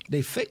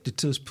they faked the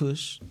tush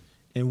push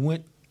and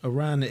went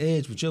around the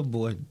edge with your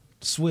boy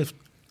Swift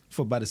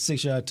for about a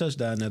 6-yard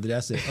touchdown the other day. I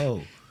said,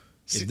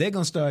 if they're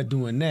going to start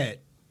doing that,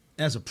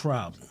 that's a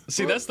problem.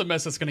 See, that's the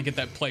mess that's going to get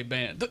that play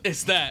banned.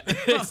 It's that.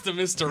 It's the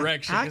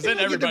misdirection. I can't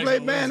get the play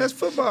banned. That's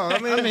football.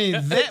 I mean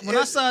when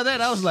I saw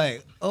that, I was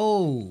like,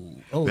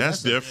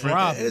 that's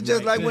different. It's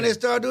just like when they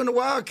started doing the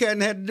Wildcat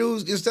and had to do,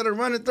 instead of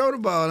running, throw the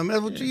ball. I mean,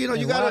 that's what you got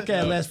to.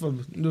 Wildcat lasts for,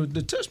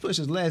 the tush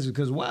pushes lasted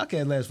because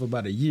Wildcat lasts for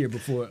about a year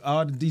before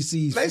all the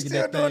DCs They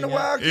still doing the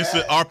Wildcat. It's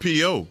the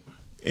RPO.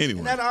 Anyway.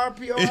 And that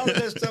RPO, all of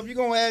that stuff, you're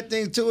going to add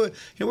things to it.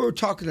 And we were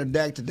talking to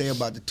Dak today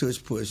about the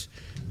tush push.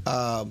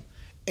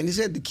 And he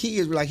said the key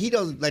is, like, he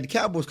doesn't, like, the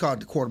Cowboys call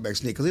it the quarterback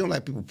sneak because he don't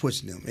like people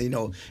pushing him.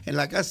 And, and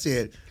like I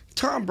said,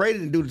 Tom Brady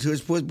didn't do the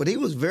tush push, but he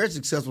was very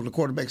successful in the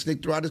quarterback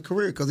sneak throughout his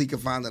career because he could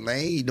find the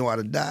lane, he know how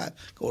to dive,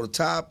 go to the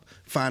top,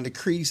 find the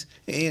crease,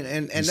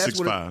 and that's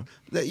what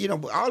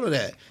all of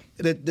that.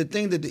 The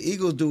thing that the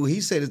Eagles do, he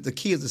said, is the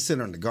key is the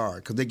center and the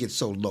guard because they get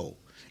so low,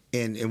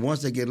 and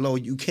once they get low,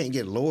 you can't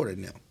get lower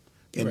than them.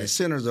 And the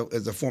center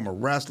is a former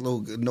wrestler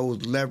who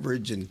knows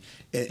leverage, and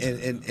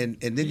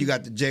then you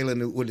got the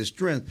Jalen with his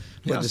strength.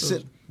 But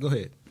go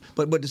ahead.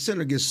 But the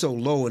center gets so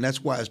low, and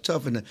that's why it's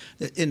tough. And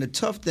the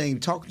tough thing,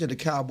 talking to the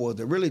Cowboys,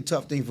 the really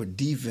tough thing for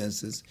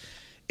defenses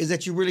is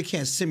that you really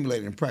can't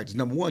simulate it in practice.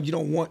 Number one, you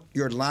don't want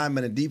your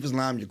lineman and defense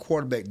lineman, your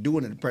quarterback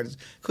doing it in practice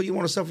because you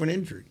want to suffer an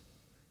injury.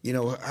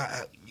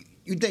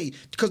 You think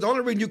because the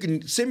only reason you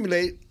can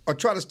simulate or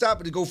try to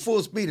stop it is go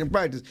full speed in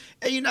practice,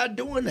 and you're not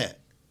doing that.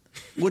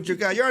 With your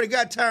guy, you already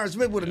got Tyron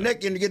Smith with a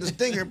neck in to get the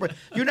stinger, but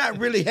you're not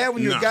really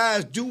having your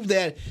guys do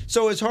that.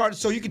 So it's hard.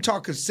 So you can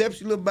talk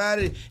conceptually about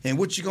it and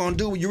what you're gonna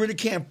do, but you really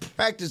can't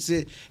practice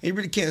it and you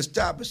really can't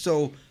stop it.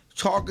 So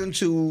talking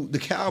to the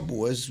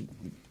Cowboys,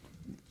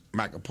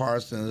 Micah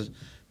Parsons,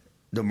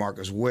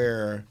 DeMarcus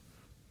Ware,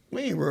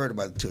 we ain't worried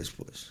about the tush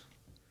push.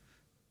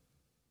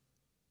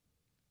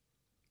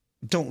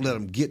 Don't let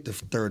them get the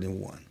 3rd and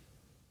 1.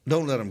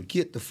 Don't let them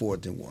get the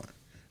 4th and 1.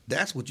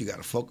 That's what you got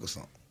to focus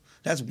on.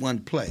 That's one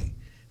play.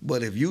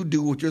 But if you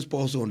do what you're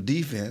supposed to on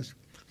defense,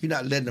 you're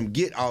not letting them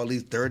get all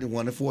these 3rd and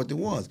 1 and 4th and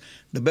 1s.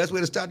 The best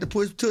way to stop the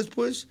tush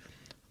push,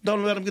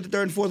 don't let them get the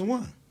 3rd and 4th and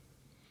 1.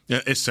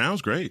 Yeah, it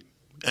sounds great.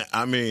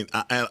 I mean,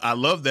 I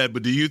love that.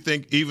 But do you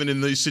think even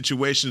in these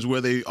situations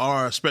where they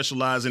are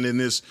specializing in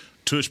this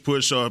tush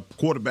push or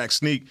quarterback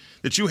sneak,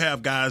 that you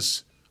have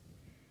guys,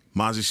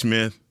 Mozzie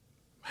Smith,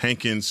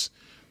 Hankins,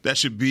 that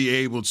should be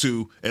able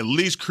to at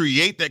least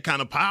create that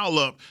kind of pile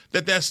up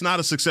that's not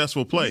a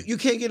successful play. You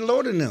can't get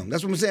lower than them.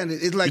 That's what I'm saying.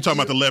 It's like you're talking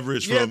about the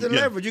leverage.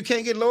 Leverage. You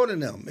can't get lower than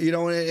them.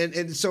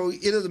 And so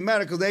it doesn't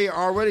matter because they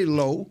are already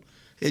low.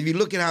 If you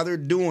look at how they're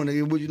doing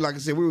it, like I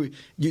said,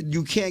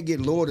 you can't get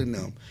lower than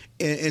them.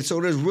 And so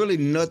there's really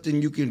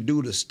nothing you can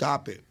do to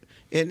stop it.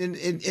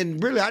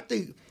 And really, I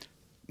think,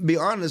 be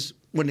honest,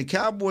 when the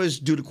Cowboys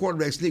do the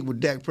quarterback sneak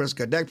with Dak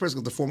Prescott's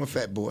the former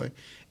fat boy,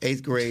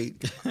 8th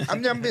grade.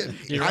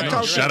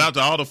 Shout out to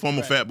all the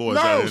former fat boys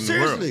out in the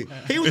world.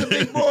 He was a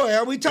big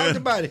boy. We talked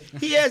about it.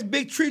 He has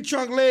big tree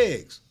trunk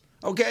legs,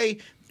 okay?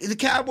 the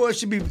Cowboys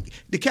should be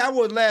 – the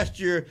Cowboys last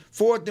year,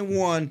 4th and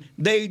 1,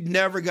 they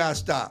never got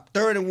stopped.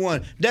 3rd and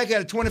 1. Dak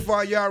had a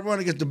 25-yard run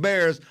against the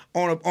Bears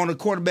on a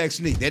quarterback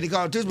sneak. They didn't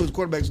call it this, was a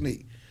quarterback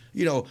sneak.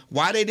 You know,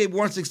 why they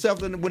weren't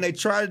successful when they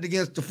tried it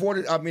against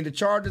the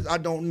Chargers, I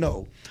don't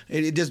know.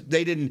 He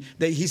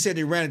said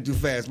they ran it too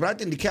fast. But I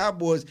think the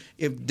Cowboys,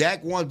 if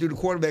Dak wanted to do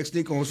the quarterback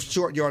sneak on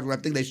short yards, I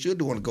think they should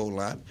do on the goal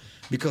line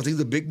because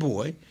he's a big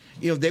boy.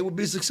 You know, they would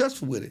be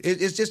successful with it.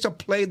 It's just a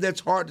play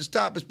that's hard to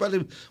stop,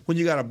 especially when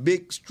you got a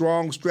big,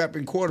 strong,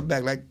 strapping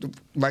quarterback like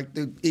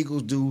the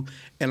Eagles do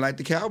and like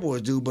the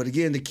Cowboys do. But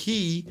again, the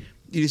key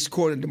is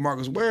according to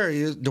Demarcus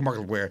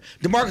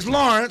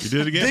Lawrence. You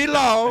did it again?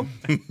 D-Law.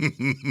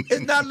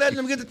 It's not letting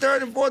them get the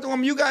 3rd and 4th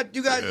one. You got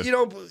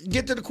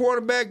get to the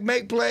quarterback,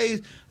 make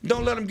plays.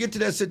 Don't let them get to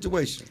that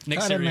situation. Nick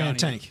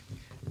Sirianni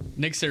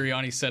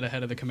said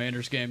ahead of the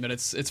Commanders game that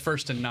it's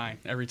 1st and 9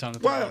 every time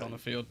that they're out on the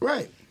field.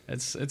 Right.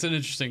 It's an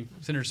interesting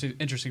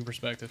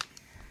perspective.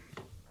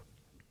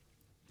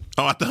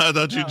 Oh, I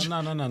thought you.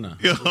 No.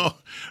 You know,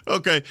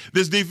 okay,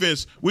 this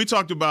defense we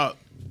talked about.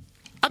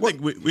 I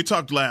think we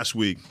talked last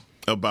week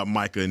about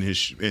Micah in his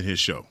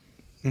show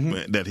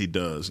that he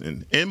does,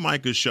 and in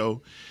Micah's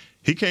show,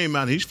 he came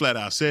out. He's flat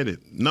out said it.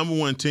 Number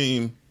 1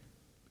 team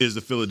is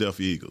the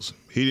Philadelphia Eagles.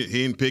 He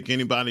didn't pick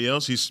anybody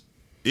else. He's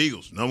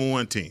Eagles, number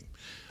 1 team.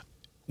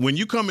 When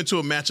you come into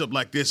a matchup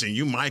like this and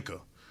you Micah,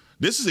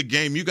 this is a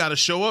game you got to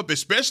show up,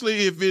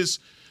 especially if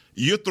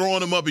you're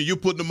throwing them up and you're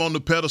putting them on the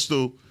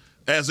pedestal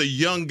as a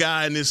young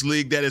guy in this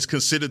league that is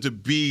considered to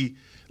be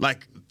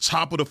like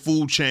top of the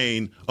food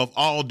chain of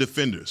all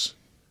defenders.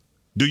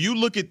 Do you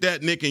look at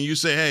that, Nick, and you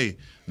say, hey,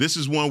 this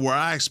is one where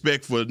I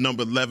expect for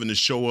number 11 to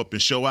show up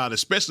and show out,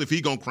 especially if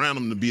he's going to crown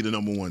him to be the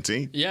number 1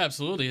 team? Yeah,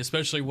 absolutely,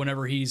 especially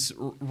whenever he's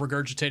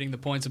regurgitating the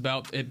points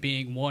about it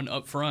being one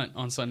up front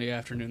on Sunday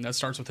afternoon. That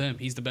starts with him.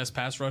 He's the best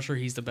pass rusher.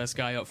 He's the best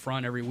guy up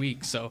front every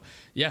week. So,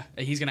 yeah,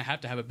 he's going to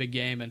have a big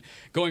game. And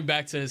going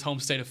back to his home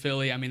state of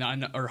Philly,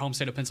 or home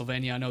state of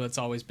Pennsylvania, I know that's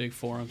always big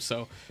for him.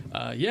 So,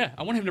 yeah,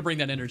 I want him to bring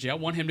that energy. I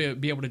want him to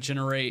be able to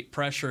generate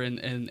pressure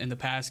in the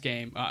pass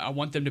game. I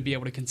want them to be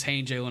able to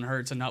contain Jalen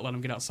Hurts and not let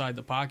him get outside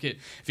the pocket.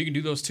 If you can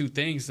do those 2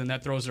 things, then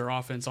that throws their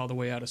offense all the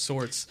way out of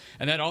sorts.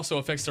 And that also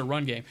affects their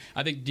run game.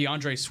 I think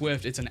DeAndre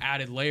Swift, it's an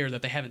added layer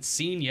that they haven't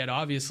seen yet,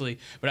 obviously,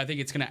 but I think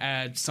it's going to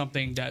add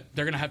something that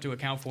they're going to have to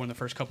account for in the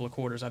first couple of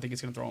quarters. I think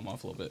it's going to throw them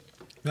off a little bit.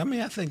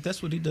 I think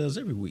that's what he does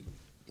every week.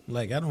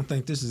 Like, I don't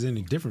think this is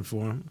any different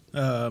for him.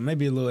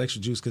 Maybe a little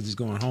extra juice because he's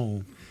going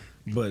home.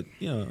 But,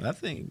 I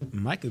think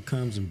Micah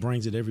comes and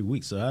brings it every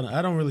week. So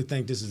I don't really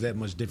think this is that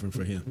much different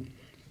for him.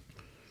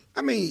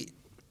 I mean,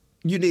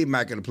 you need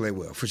Micah to play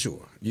well, for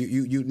sure.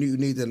 You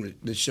need them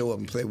to show up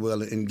and play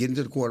well and get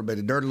into the quarterback.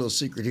 The dirty little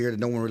secret here that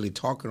no one really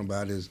talking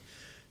about is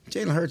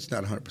Jalen Hurts is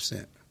not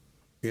 100%.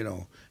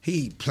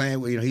 He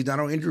playing with, he's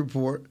not on injury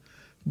report,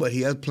 but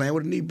he is playing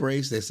with a knee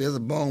brace. They say it's a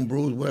bone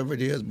bruise, whatever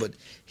it is, but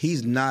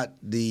he's not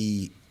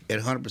at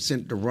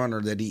 100% the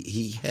runner that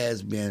he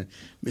has been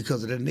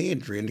because of the knee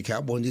injury, and the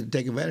Cowboys need to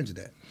take advantage of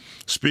that.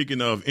 Speaking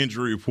of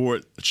injury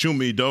report,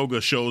 Chuma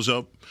Edoga shows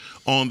up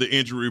on the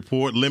injury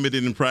report,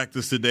 limited in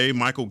practice today.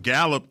 Michael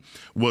Gallup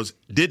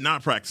did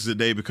not practice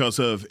today because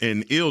of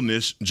an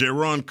illness.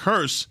 Jaron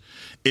Kearse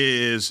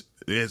is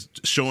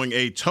showing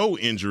a toe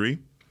injury.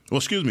 Well,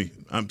 excuse me.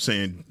 I'm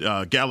saying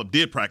Gallup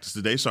did practice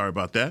today. Sorry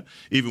about that.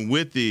 Even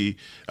with the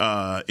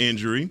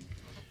injury,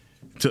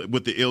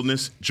 with the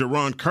illness,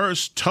 Jaron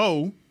Kearse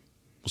toe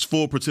was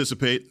full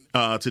participate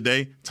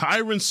today.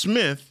 Tyron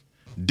Smith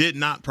did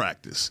not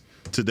practice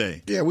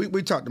today. Yeah,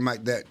 we talked to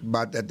Mike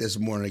about that this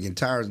morning. Again,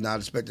 Tyron's not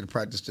expected to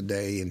practice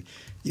today, and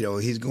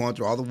he's going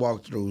through all the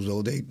walkthroughs.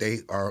 So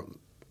they are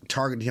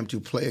targeting him to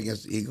play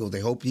against the Eagles.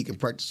 They hope he can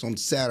practice on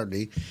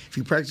Saturday. If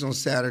he practices on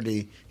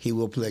Saturday, he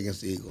will play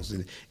against the Eagles.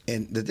 And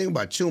the thing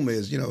about Chuma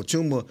is,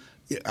 Chuma.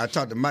 I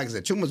talked to Mike and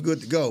said Chuma's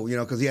good to go,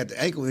 because he had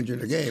the ankle injury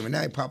in the game, and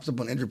now he pops up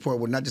on the injury report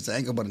with not just an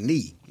ankle but a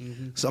knee.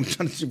 Mm-hmm. So I'm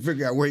trying to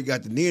figure out where he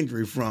got the knee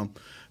injury from.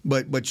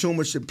 But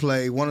Chuma should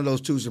play. One of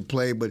those two should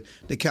play. But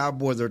the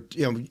Cowboys are,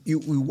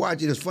 we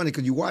watch it. It's funny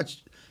because you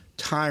watch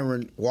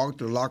Tyron walk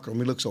through the locker room.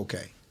 He looks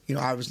okay.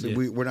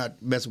 Obviously we're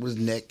not messing with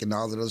his neck and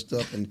all that other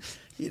stuff. And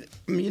yeah,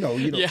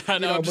 I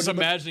know. I'm just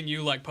imagining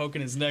you like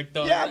poking his neck,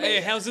 though. Yeah,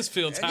 hey, how's this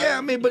feel,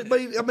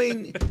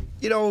 Tyron?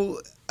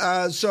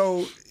 Yeah,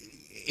 so.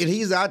 And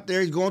he's out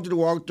there. He's going through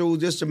the walkthrough.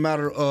 Just a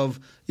matter of,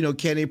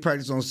 can he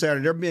practice on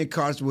Saturday? They're being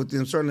cautious with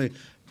him. Certainly,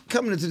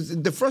 coming into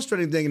the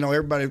frustrating thing,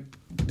 everybody,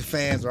 the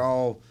fans are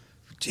all,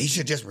 he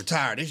should just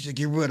retire. They should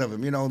get rid of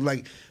him.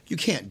 You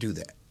can't do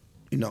that.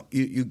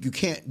 You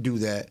can't do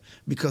that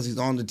because he's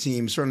on the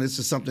team. Certainly, this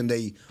is something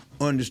they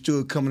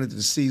understood coming into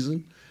the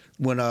season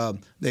when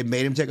they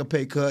made him take a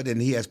pay cut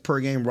and he has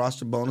per-game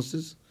roster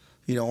bonuses.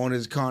 On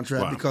his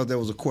contract because there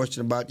was a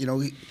question about,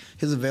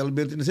 his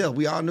availability and his health.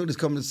 We all knew this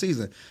coming to the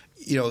season.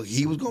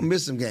 He was going to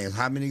miss some games.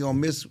 How many going to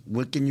miss?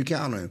 What can you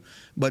count on him?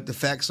 But the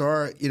facts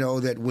are,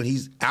 that when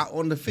he's out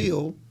on the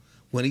field,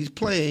 when he's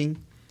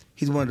playing,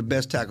 he's one of the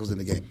best tackles in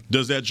the game.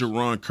 Does that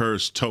Jerron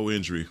Kearse toe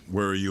injury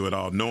worry you at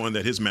all, knowing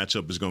that his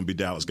matchup is going to be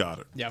Dallas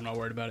Goedert? Yeah, I'm not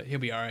worried about it. He'll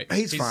be all right.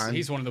 He's fine.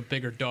 He's one of the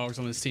bigger dogs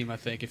on this team, I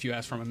think. If you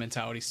ask from a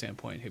mentality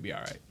standpoint, he'll be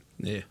all right.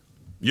 Yeah.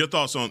 Your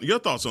thoughts on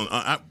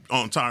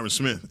Tyron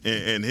Smith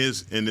and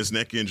this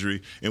neck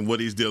injury and what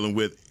he's dealing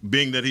with,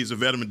 being that he's a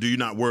veteran. Do you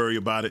not worry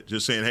about it?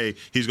 Just saying, hey,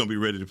 he's going to be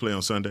ready to play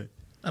on Sunday.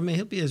 I mean,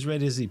 he'll be as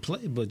ready as he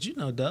played, but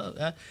dog,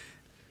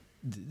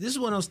 this is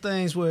one of those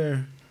things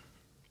where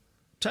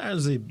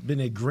Tyron's been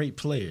a great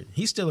player.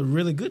 He's still a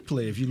really good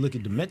player if you look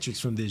at the metrics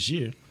from this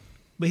year,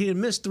 but he had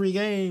missed 3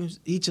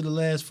 games each of the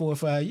last 4 or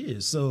 5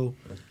 years. So.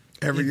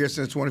 Every year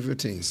since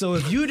 2015. So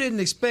if you didn't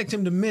expect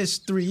him to miss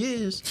 3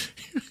 years,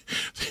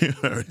 you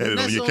had it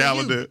on your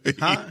calendar. You.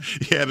 Huh?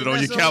 You had it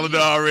on your calendar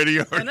already.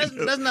 And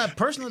that's not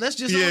personal. That's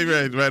just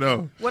right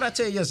on. What I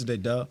tell you yesterday,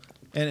 dog.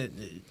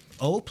 And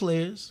old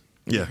players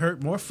get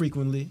hurt more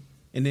frequently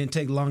and then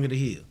take longer to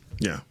heal.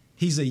 Yeah.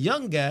 He's a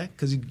young guy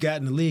because he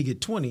got in the league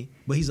at 20,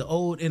 but he's an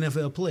old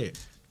NFL player.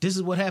 This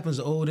is what happens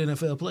to old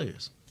NFL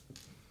players.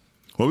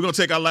 Well, we're going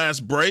to take our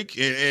last break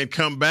and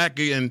come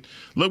back. And,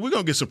 look, we're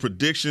going to get some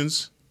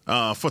predictions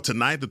for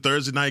tonight, the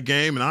Thursday night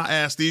game. And I'll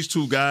ask these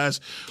two guys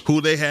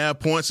who they have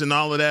points and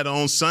all of that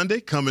on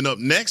Sunday, coming up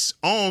next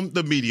on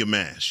the Media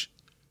Mash.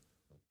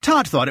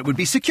 Todd thought it would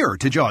be secure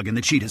to jog in the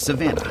cheetah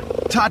savanna.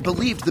 Todd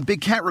believed the big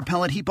cat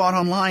repellent he bought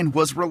online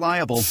was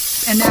reliable.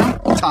 And now,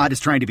 Todd is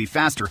trying to be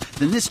faster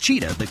than this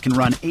cheetah that can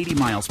run 80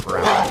 miles per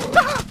hour.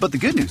 But the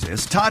good news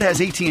is, Todd has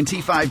AT&T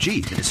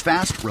 5G that is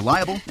fast,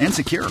 reliable, and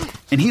secure.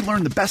 And he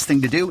learned the best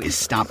thing to do is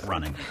stop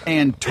running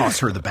and toss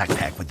her the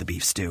backpack with the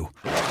beef stew.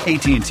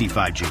 AT&T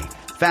 5G.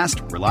 Fast,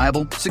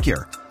 reliable,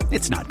 secure.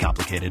 It's not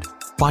complicated.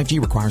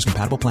 5G requires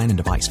compatible plan and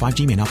device.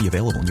 5G may not be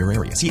available in your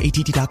area. See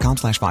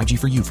att.com/5G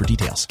for you for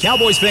details.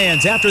 Cowboys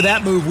fans, after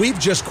that move, we've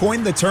just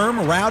coined the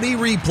term Rowdy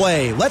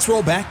Replay. Let's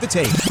roll back the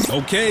tape.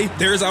 Okay,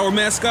 there's our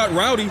mascot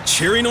Rowdy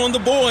cheering on the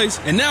boys.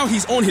 And now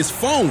he's on his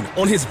phone,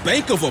 on his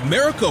Bank of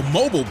America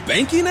mobile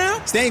banking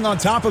app? Staying on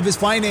top of his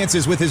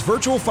finances with his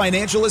virtual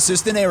financial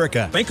assistant,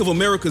 Erica. Bank of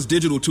America's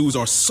digital tools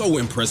are so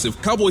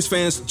impressive. Cowboys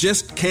fans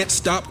just can't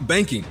stop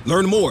banking.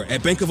 Learn more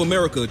at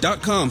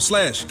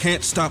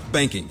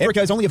bankofamerica.com/can't-stop-banking.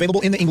 Erica is only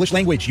available in the English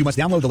language. You must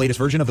download the latest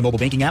version of the mobile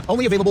banking app,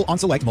 only available on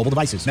select mobile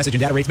devices. Message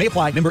and data rates may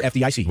apply. Member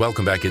FDIC.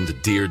 Welcome back into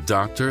Dear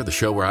Doctor, the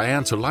show where I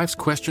answer life's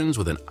questions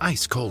with an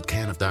ice-cold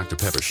can of Dr.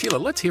 Pepper. Sheila,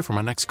 let's hear from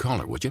our next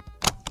caller, would you?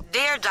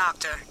 Dear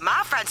Doctor,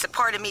 my friend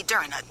supported me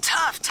during a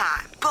tough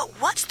time. But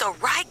what's the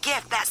right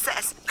gift that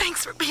says,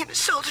 thanks for being a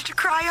shoulder to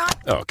cry on?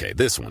 Okay,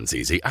 this one's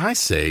easy. I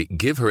say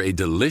give her a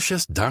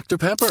delicious Dr.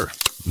 Pepper.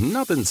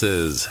 Nothing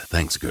says,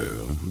 thanks,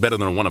 girl, better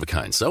than a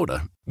one-of-a-kind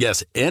soda.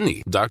 Yes,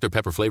 any Dr.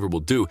 Pepper flavor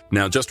will do.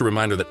 Now, just a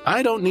reminder that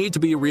I don't need to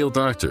be a real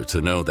doctor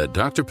to know that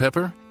Dr.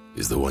 Pepper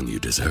is the one you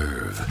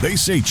deserve. They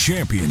say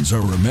champions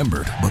are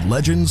remembered, but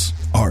legends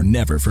are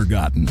never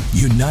forgotten.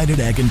 United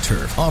Ag and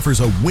Turf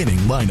offers a winning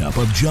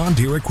lineup of John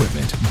Deere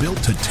equipment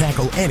built to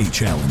tackle any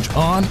challenge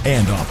on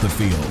and off the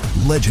field.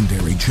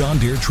 Legendary John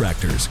Deere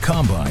tractors,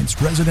 combines,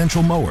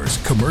 residential mowers,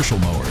 commercial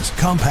mowers,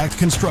 compact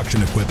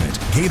construction equipment,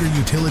 Gator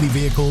utility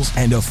vehicles,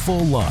 and a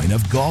full line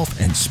of golf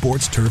and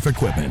sports turf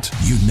equipment.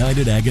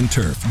 United Ag and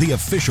Turf, the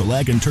official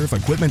Ag and Turf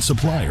equipment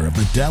supplier of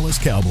the Dallas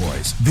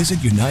Cowboys. Visit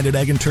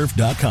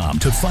UnitedAgAndTurf.com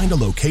to find a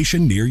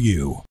location near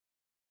you.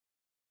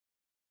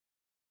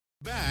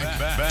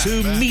 Back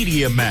to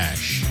Media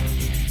Mash.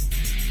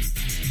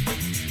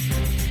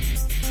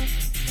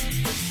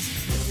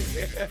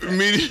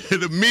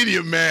 The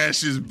Media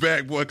Mash is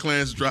back. Boy,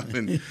 Clarence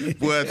dropping.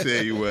 Boy, I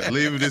tell you what,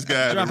 leaving this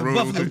guy in the room.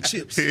 Buffalo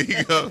chips. Here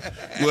you go.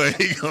 Well,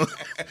 he go.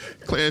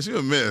 Clarence, you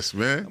a mess,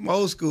 man. I'm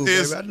old school,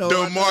 it's baby. I know.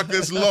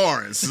 DeMarcus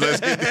Lawrence. Let's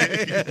get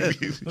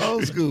that.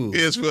 Old school.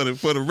 It's for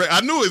the.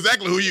 I knew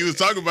exactly who you was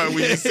talking about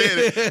when you said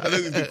it. I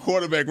think it's the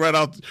quarterback right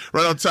off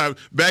time.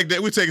 Back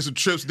then, we're taking some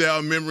trips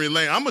down memory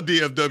lane. I'm a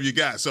DFW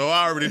guy, so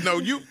I already know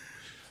you.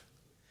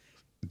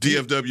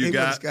 DFW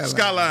guy.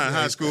 Skyline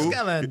High School.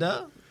 Skyline,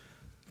 dog.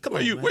 Come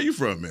on, where you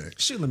from, man?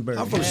 Schulenburg.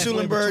 I'm from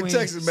Schulenburg,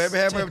 Texas, baby.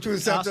 Halfway between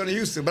San Antonio and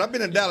Houston. But I've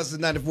been in Dallas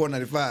since 94,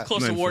 95.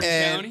 Close to Wharton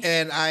County.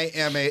 And I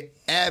am an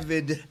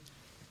avid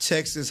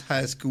Texas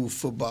high school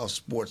football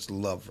sports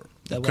lover.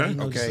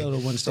 Okay.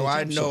 So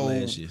I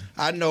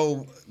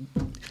know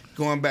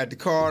going back to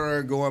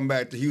Carter, going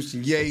back to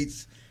Houston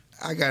Yates.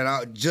 I got it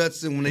out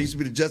Judson when they used to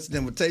be the Judson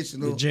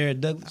Invitational. With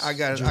Jared Douglas. I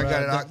got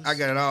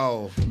it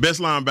all.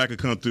 Best linebacker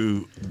come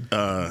through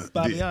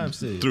Bobby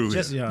Armstead. Through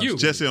Jesse Armstead.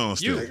 Jesse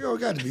Armstead. You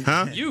got to be.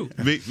 Huh? You.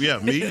 Me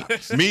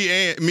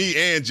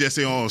and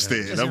Jesse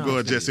Armstead. I'm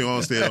going Jesse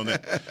Armstead on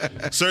that.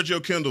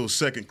 Sergio Kendall,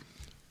 second.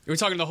 Are we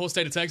talking the whole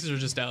state of Texas or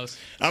just Dallas?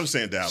 I'm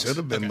saying Dallas. Should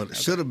have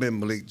been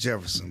Malik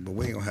Jefferson, but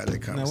we ain't gonna have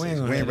that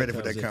conversation. No, we ain't ready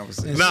for that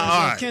conversation. No,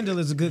 all right. Kendall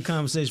is a good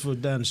conversation for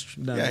down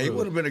the road. He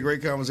would have been a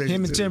great conversation.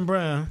 Him and too. Tim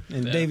Brown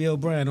and Davey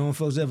O'Brien, the only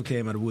folks ever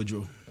came out of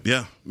Woodrow.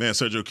 Yeah, man,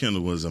 Sergio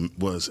Kendall was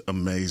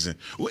amazing.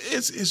 Well,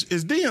 is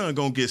Deion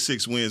gonna get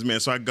 6 wins, man?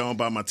 So I can go and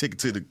buy my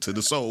ticket to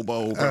the Soul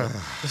Bowl.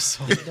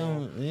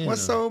 What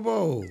Soul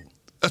Bowl?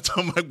 I'm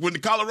talking about wherever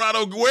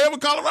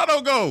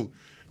Colorado go.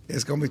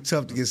 It's going to be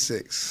tough to get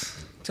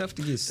 6. Tough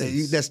to get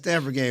 6. That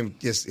Stanford game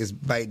just is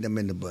biting them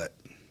in the butt.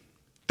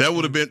 That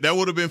would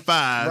have been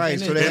 5. Right,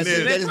 so they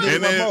just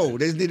needed one more.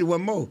 They just needed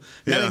one more.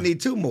 Now they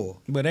need 2 more.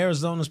 But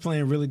Arizona's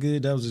playing really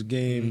good. That was a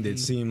game that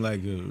seemed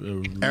like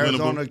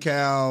Arizona,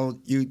 Cal.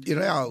 You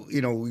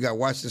know, we got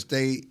Washington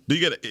State. Do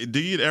you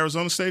get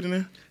Arizona State in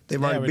there?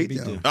 They've already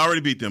beat them.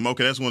 Already beat them.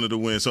 Okay, that's one of the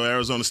wins. So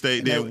Arizona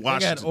State, then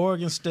Washington. They got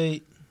Oregon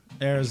State,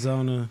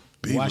 Arizona,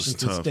 Beaver's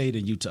Washington tough. State,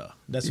 and Utah.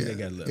 That's what they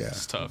got left. Yeah.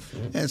 It's tough.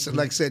 And so,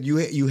 like I said,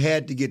 you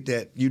had to get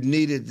that. You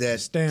needed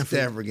that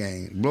Stanford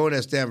game. Blowing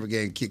that Stanford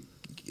game kick.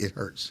 It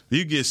hurts.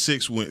 You get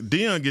 6 wins.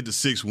 Deion get the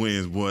 6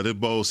 wins, boy. The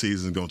bowl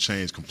season is gonna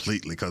change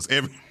completely because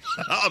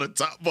all the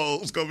top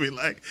bowls gonna be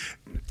like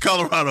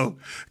Colorado,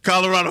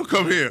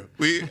 come here.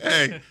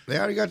 They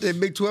already got their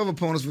Big 12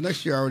 opponents for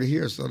next year already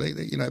here, so they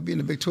be in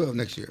the Big 12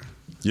 next year.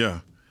 Yeah.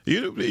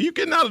 You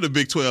getting out of the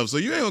Big 12, so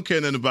you ain't gonna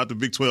care nothing about the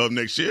Big 12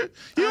 next year.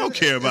 You don't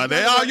care about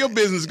that. All your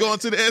business going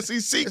to the SEC,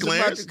 It's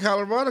Clarence. about the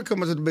Colorado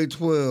coming to the Big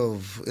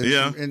 12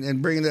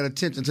 and bringing that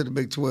attention to the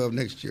Big 12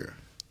 next year.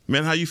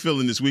 Man, how you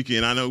feeling this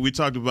weekend? I know we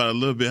talked about it a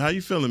little bit. How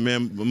you feeling,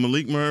 man?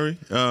 Malik Murphy,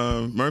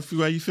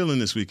 how you feeling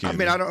this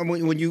weekend? I mean,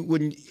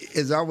 when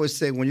as I always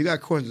say, when you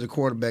got questions at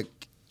quarterback,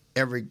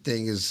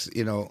 everything is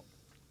an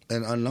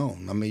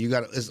unknown. I mean,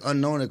 it's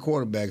unknown at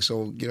quarterback,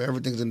 so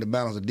everything's in the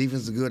balance. The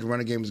defense is good, the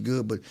running game is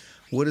good, but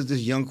what is this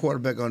young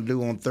quarterback going to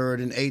do on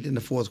 3rd and 8 in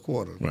the fourth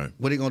quarter? Right.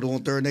 What are he going to do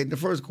on 3rd and 8 in the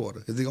first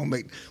quarter? Is he going to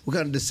make what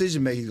kind of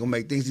decision making he's going to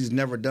make? Things he's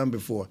never done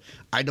before.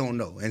 I don't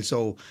know, and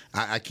so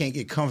I can't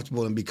get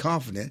comfortable and be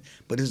confident.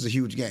 But this is a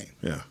huge game.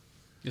 Yeah.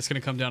 It's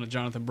going to come down to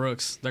Jonathan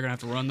Brooks. They're going to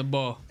have to run the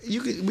ball.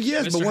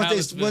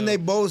 But when they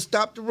both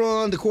stop the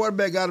run, the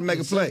quarterback got to make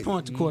a play. At some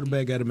point, the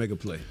quarterback got to make a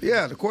play.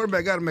 Yeah, the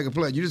quarterback got to make a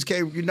play. You just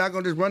can't. You're not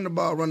going to just run the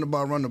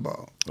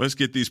ball. Let's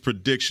get these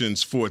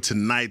predictions for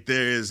tonight.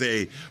 There is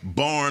a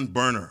barn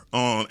burner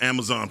on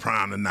Amazon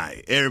Prime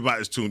tonight.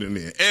 Everybody's tuning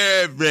in.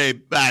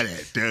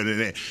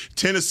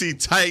 Tennessee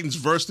Titans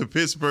versus the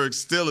Pittsburgh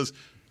Steelers.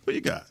 What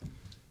you got?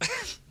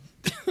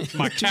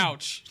 My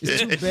couch.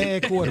 It's 2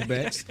 bad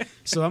quarterbacks.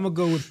 So I'm going to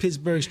go with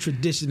Pittsburgh's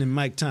tradition and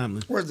Mike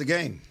Tomlin. Where's the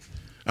game?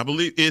 I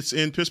believe it's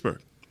in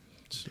Pittsburgh.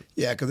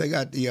 Yeah, because they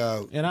got the...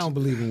 and I don't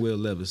believe in Will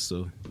Levis,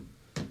 so...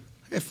 He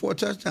had 4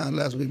 touchdowns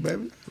last week,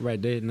 baby.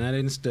 Right there. Now they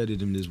didn't study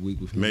him this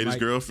week with me. Made his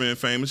girlfriend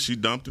famous. She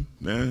dumped him.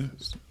 Man,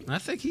 I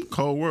think he...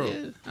 Cold world.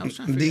 Yeah, I was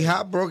trying to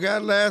D-Hop broke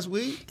out last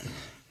week.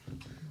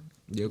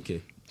 Yeah,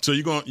 okay. So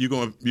you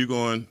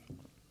going...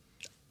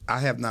 I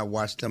have not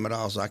watched them at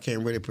all, so I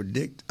can't really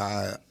predict.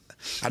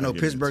 I know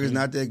Pittsburgh is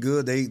not that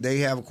good. They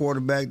have a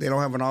quarterback. They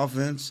don't have an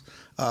offense.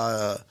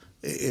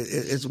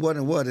 It's what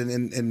and what.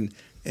 And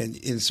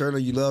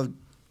certainly you love,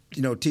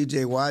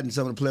 T.J. Watt and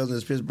some of the players in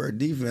this Pittsburgh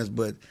defense,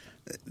 but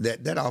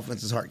that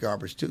offense is hot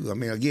garbage too. I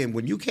mean, again,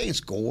 when you can't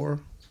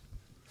score,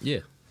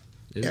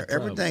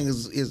 everything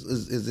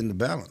is in the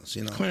balance.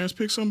 Clarence,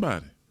 pick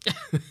somebody.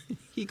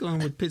 He going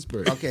with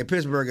Pittsburgh. Okay,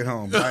 Pittsburgh at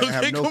home. I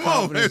have no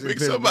confidence in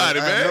Pittsburgh.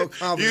 Somebody, man. I have no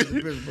confidence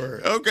in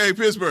Pittsburgh. Okay,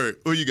 Pittsburgh.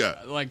 Who you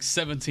got? Like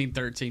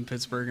 17-13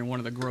 Pittsburgh in one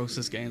of the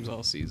grossest games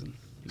all season.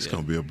 It's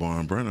going to be a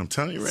barn burner. I'm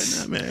telling you right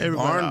now, man. Barn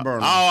Everybody,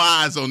 burner. all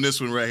eyes on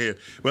this one right here.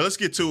 Well, let's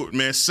get to it,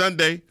 man.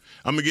 Sunday,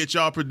 I'm going to get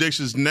y'all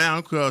predictions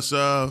now because,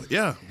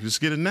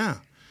 just get it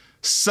now.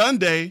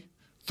 Sunday,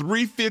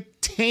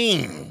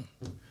 3:15,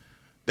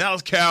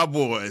 Dallas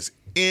Cowboys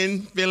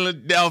in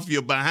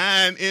Philadelphia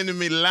behind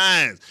enemy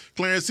lines.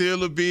 Clarence Hill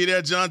will be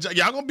there. Y'all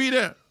going to be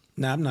there?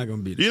 Nah, I'm not going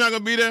to be there. You're not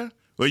going to be there?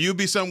 Well, you'll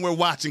be somewhere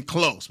watching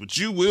close, but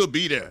you will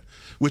be there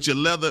with your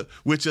leather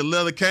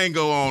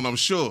Kango on, I'm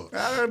sure.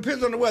 It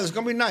depends on the weather. It's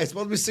going to be nice. It's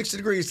supposed to be 60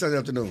 degrees Sunday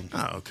afternoon.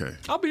 Oh, okay.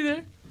 I'll be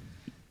there.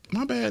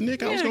 My bad,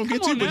 Nick. I was Yeah, going to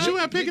get come you, on but now. you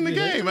ain't picking the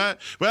game.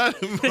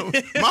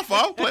 My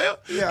fault, player.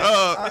 Yeah,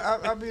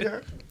 I'll be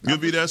there. You'll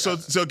be there. So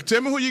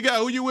tell me who you got.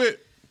 Who you with?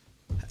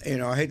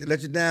 I hate to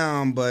let you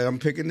down, but I'm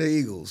picking the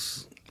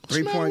Eagles. What's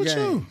the matter 3-point with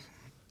game. you?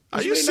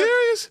 Are you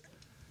serious?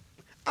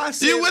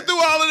 You went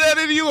through all of that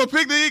and you gonna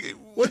pick the Eagles?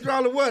 What's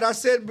wrong with what? I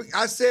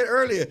said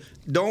earlier,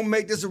 don't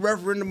make this a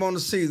referendum on the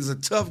season.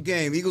 It's a tough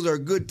game. Eagles are a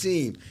good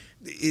team.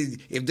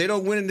 If they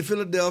don't win in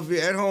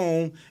Philadelphia at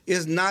home,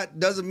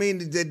 doesn't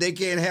mean that they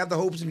can't have the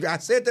hopes. I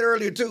said that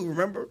earlier too,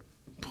 remember?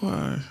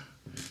 Boy,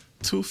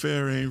 too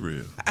fair ain't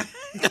real.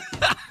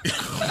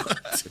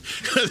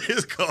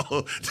 It's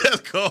cold.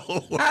 That's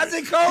cold. How's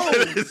it cold?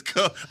 It's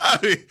cold.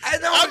 I've been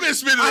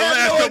spending the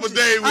last couple of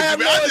days with you,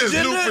 man. I just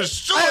knew for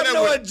sure I have that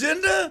no was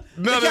agenda.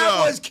 None The at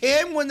all. Cowboys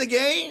can win the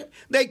game.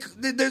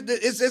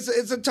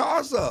 It's a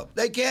toss-up.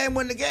 They can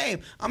win the game.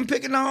 I'm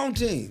picking the home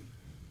team.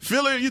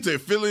 Philly, you take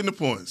Philly in the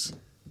points.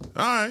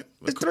 All right.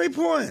 It's 3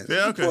 points.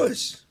 Yeah, It's a okay.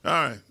 push. All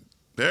right.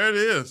 There it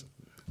is.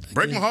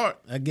 Break my heart.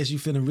 I guess you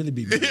finna really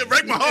be Yeah,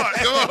 break my heart.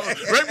 Come on.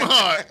 Break my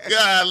heart.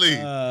 Golly.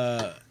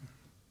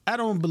 I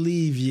don't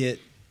believe yet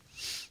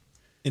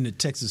in the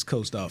Texas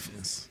Coast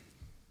offense.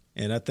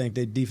 And I think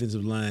their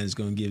defensive line is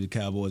going to give the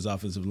Cowboys'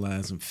 offensive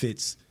line some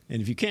fits.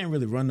 And if you can't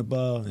really run the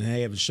ball, and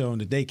they haven't shown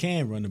that they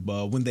can run the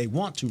ball when they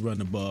want to run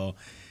the ball,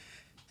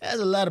 there's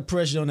a lot of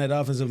pressure on that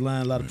offensive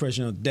line, a lot of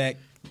pressure on Dak.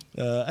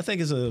 I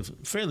think it's a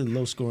fairly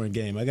low-scoring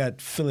game. I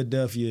got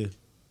Philadelphia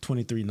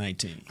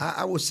 23-19.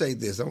 I would say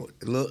this, a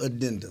little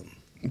addendum.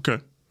 Okay.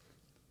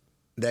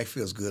 Dak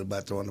feels good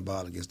about throwing the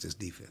ball against this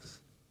defense.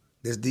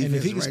 And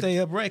if he can stay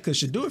upright, because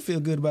Shedeur feel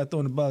good about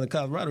throwing the ball at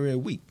Colorado every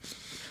week.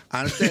 I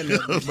understand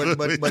that,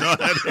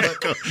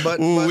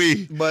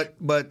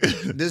 but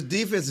this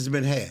defense has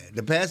been had.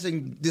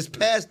 This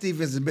past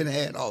defense has been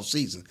had all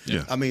season.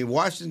 Yeah. I mean,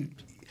 Washington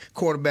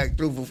quarterback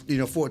threw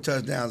for 4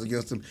 touchdowns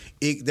against them.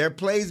 There are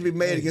plays to be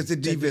made against the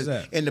defense,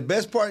 and the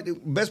best part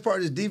of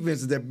this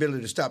defense is their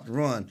ability to stop the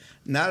run,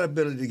 not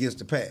ability against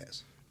the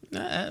pass.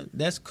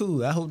 That's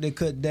cool. I hope they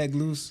cut Dak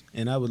loose,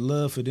 and I would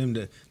love for them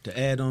to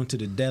add on to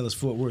the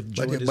Dallas-Fort Worth.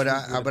 But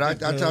I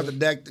talked to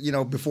Dak,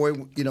 before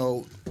he,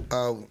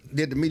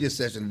 did the media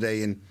session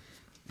today, and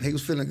he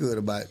was feeling good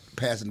about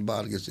passing the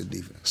ball against the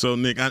defense. So,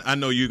 Nick, I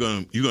know you're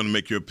gonna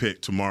make your pick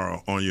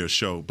tomorrow on your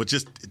show, but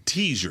just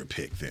tease your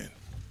pick then.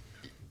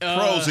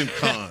 Pros and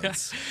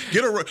cons.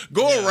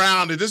 Go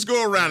around it. Just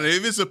go around it.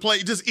 If it's a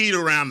play, just eat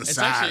around the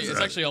sides. It's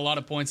actually a lot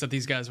of points that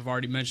these guys have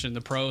already mentioned.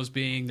 The pros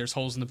being there's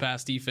holes in the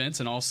pass defense,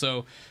 and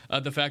also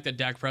the fact that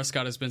Dak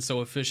Prescott has been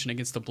so efficient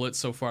against the blitz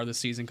so far this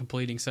season,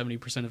 completing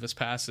 70% of his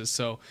passes.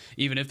 So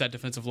even if that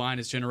defensive line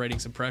is generating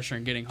some pressure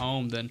and getting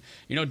home, then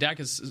Dak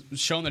has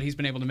shown that he's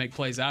been able to make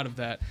plays out of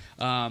that.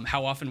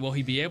 How often will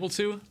he be able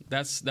to?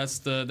 That's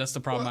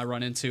the problem I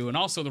run into, and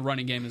also the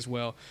running game as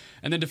well.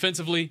 And then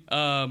defensively,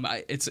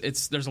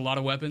 there's a lot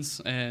of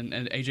weapons, and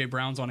A.J.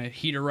 Brown's on a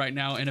heater right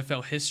now,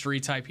 NFL history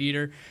type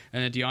heater,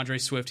 and then DeAndre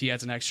Swift, he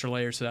adds an extra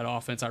layer to that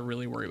offense. I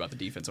really worry about the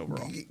defense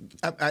overall.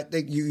 I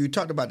think you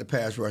talked about the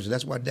pass rush.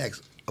 That's why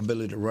Dak's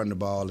ability to run the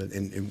ball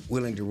and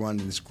willing to run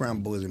and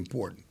scramble is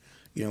important.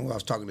 I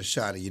was talking to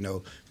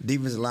Shotty,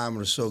 defensive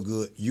linemen are so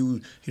good.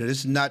 This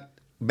is not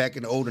back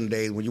in the olden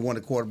days when you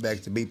wanted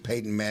quarterbacks to be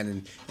Peyton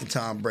Manning and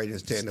Tom Brady and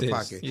stay in the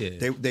pocket.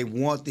 Yeah. They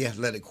want the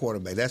athletic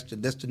quarterback. That's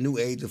the new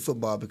age of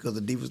football because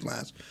the defense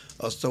lines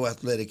are so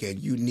athletic, and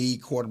you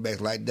need quarterbacks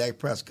like Dak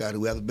Prescott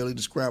who have the ability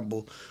to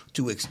scramble,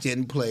 to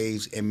extend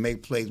plays and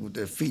make plays with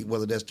their feet,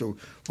 whether that's to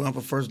run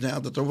for first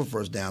downs or throw for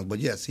first downs. But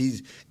yes,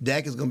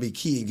 Dak is going to be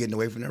key in getting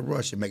away from that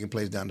rush and making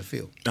plays down the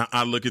field.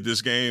 I look at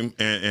this game,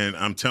 and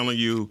I'm telling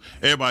you,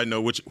 everybody know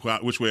which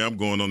way I'm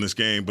going on this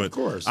game. But of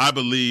course, I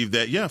believe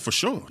that, yeah, for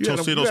sure. You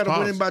had to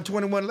win by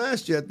 21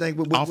 last year, I think,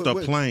 with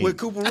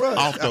Cooper Rush.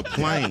 Off the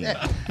plane.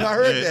 No, I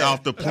heard that.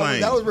 Off the plane.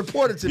 That was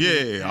reported to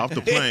me. Yeah, off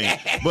the plane.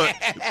 But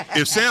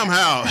if Sam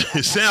Howell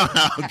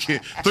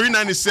get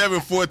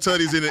 397, 4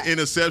 tutties in an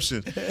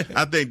interception,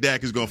 I think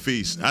Dak is going to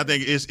feast. I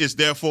think it's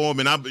there for him.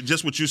 And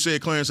just what you said,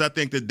 Clarence, I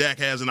think that Dak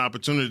has an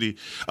opportunity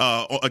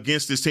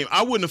against this team.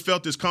 I wouldn't have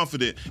felt this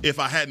confident if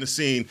I hadn't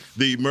seen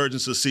the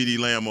emergence of CeeDee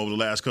Lamb over the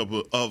last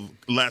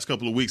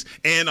couple of weeks,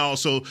 and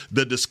also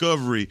the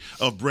discovery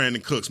of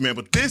Brandon Cooks, man.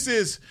 But this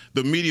is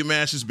the Media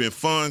Mash. Has been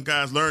fun,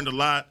 guys. Learned a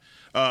lot.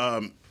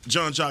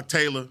 John Jock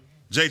Taylor,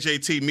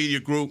 JJT Media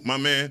Group, my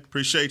man.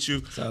 Appreciate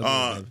you.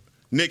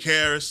 Nick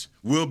Harris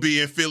will be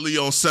in Philly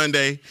on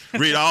Sunday.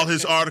 Read all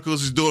his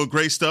articles. He's doing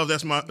great stuff.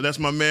 That's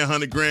my man,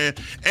 100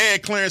 grand.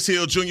 And Clarence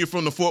Hill Jr.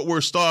 from the Fort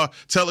Worth Star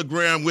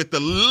Telegram with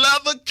the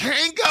Leather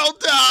Kango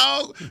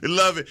dog. I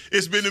love it.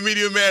 It's been the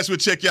Media Mash. We'll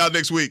check y'all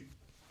next week.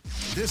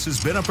 This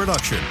has been a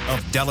production of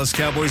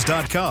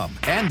DallasCowboys.com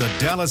and the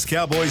Dallas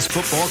Cowboys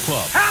Football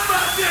Club. How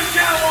about this,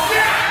 Cowboys?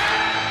 Yeah!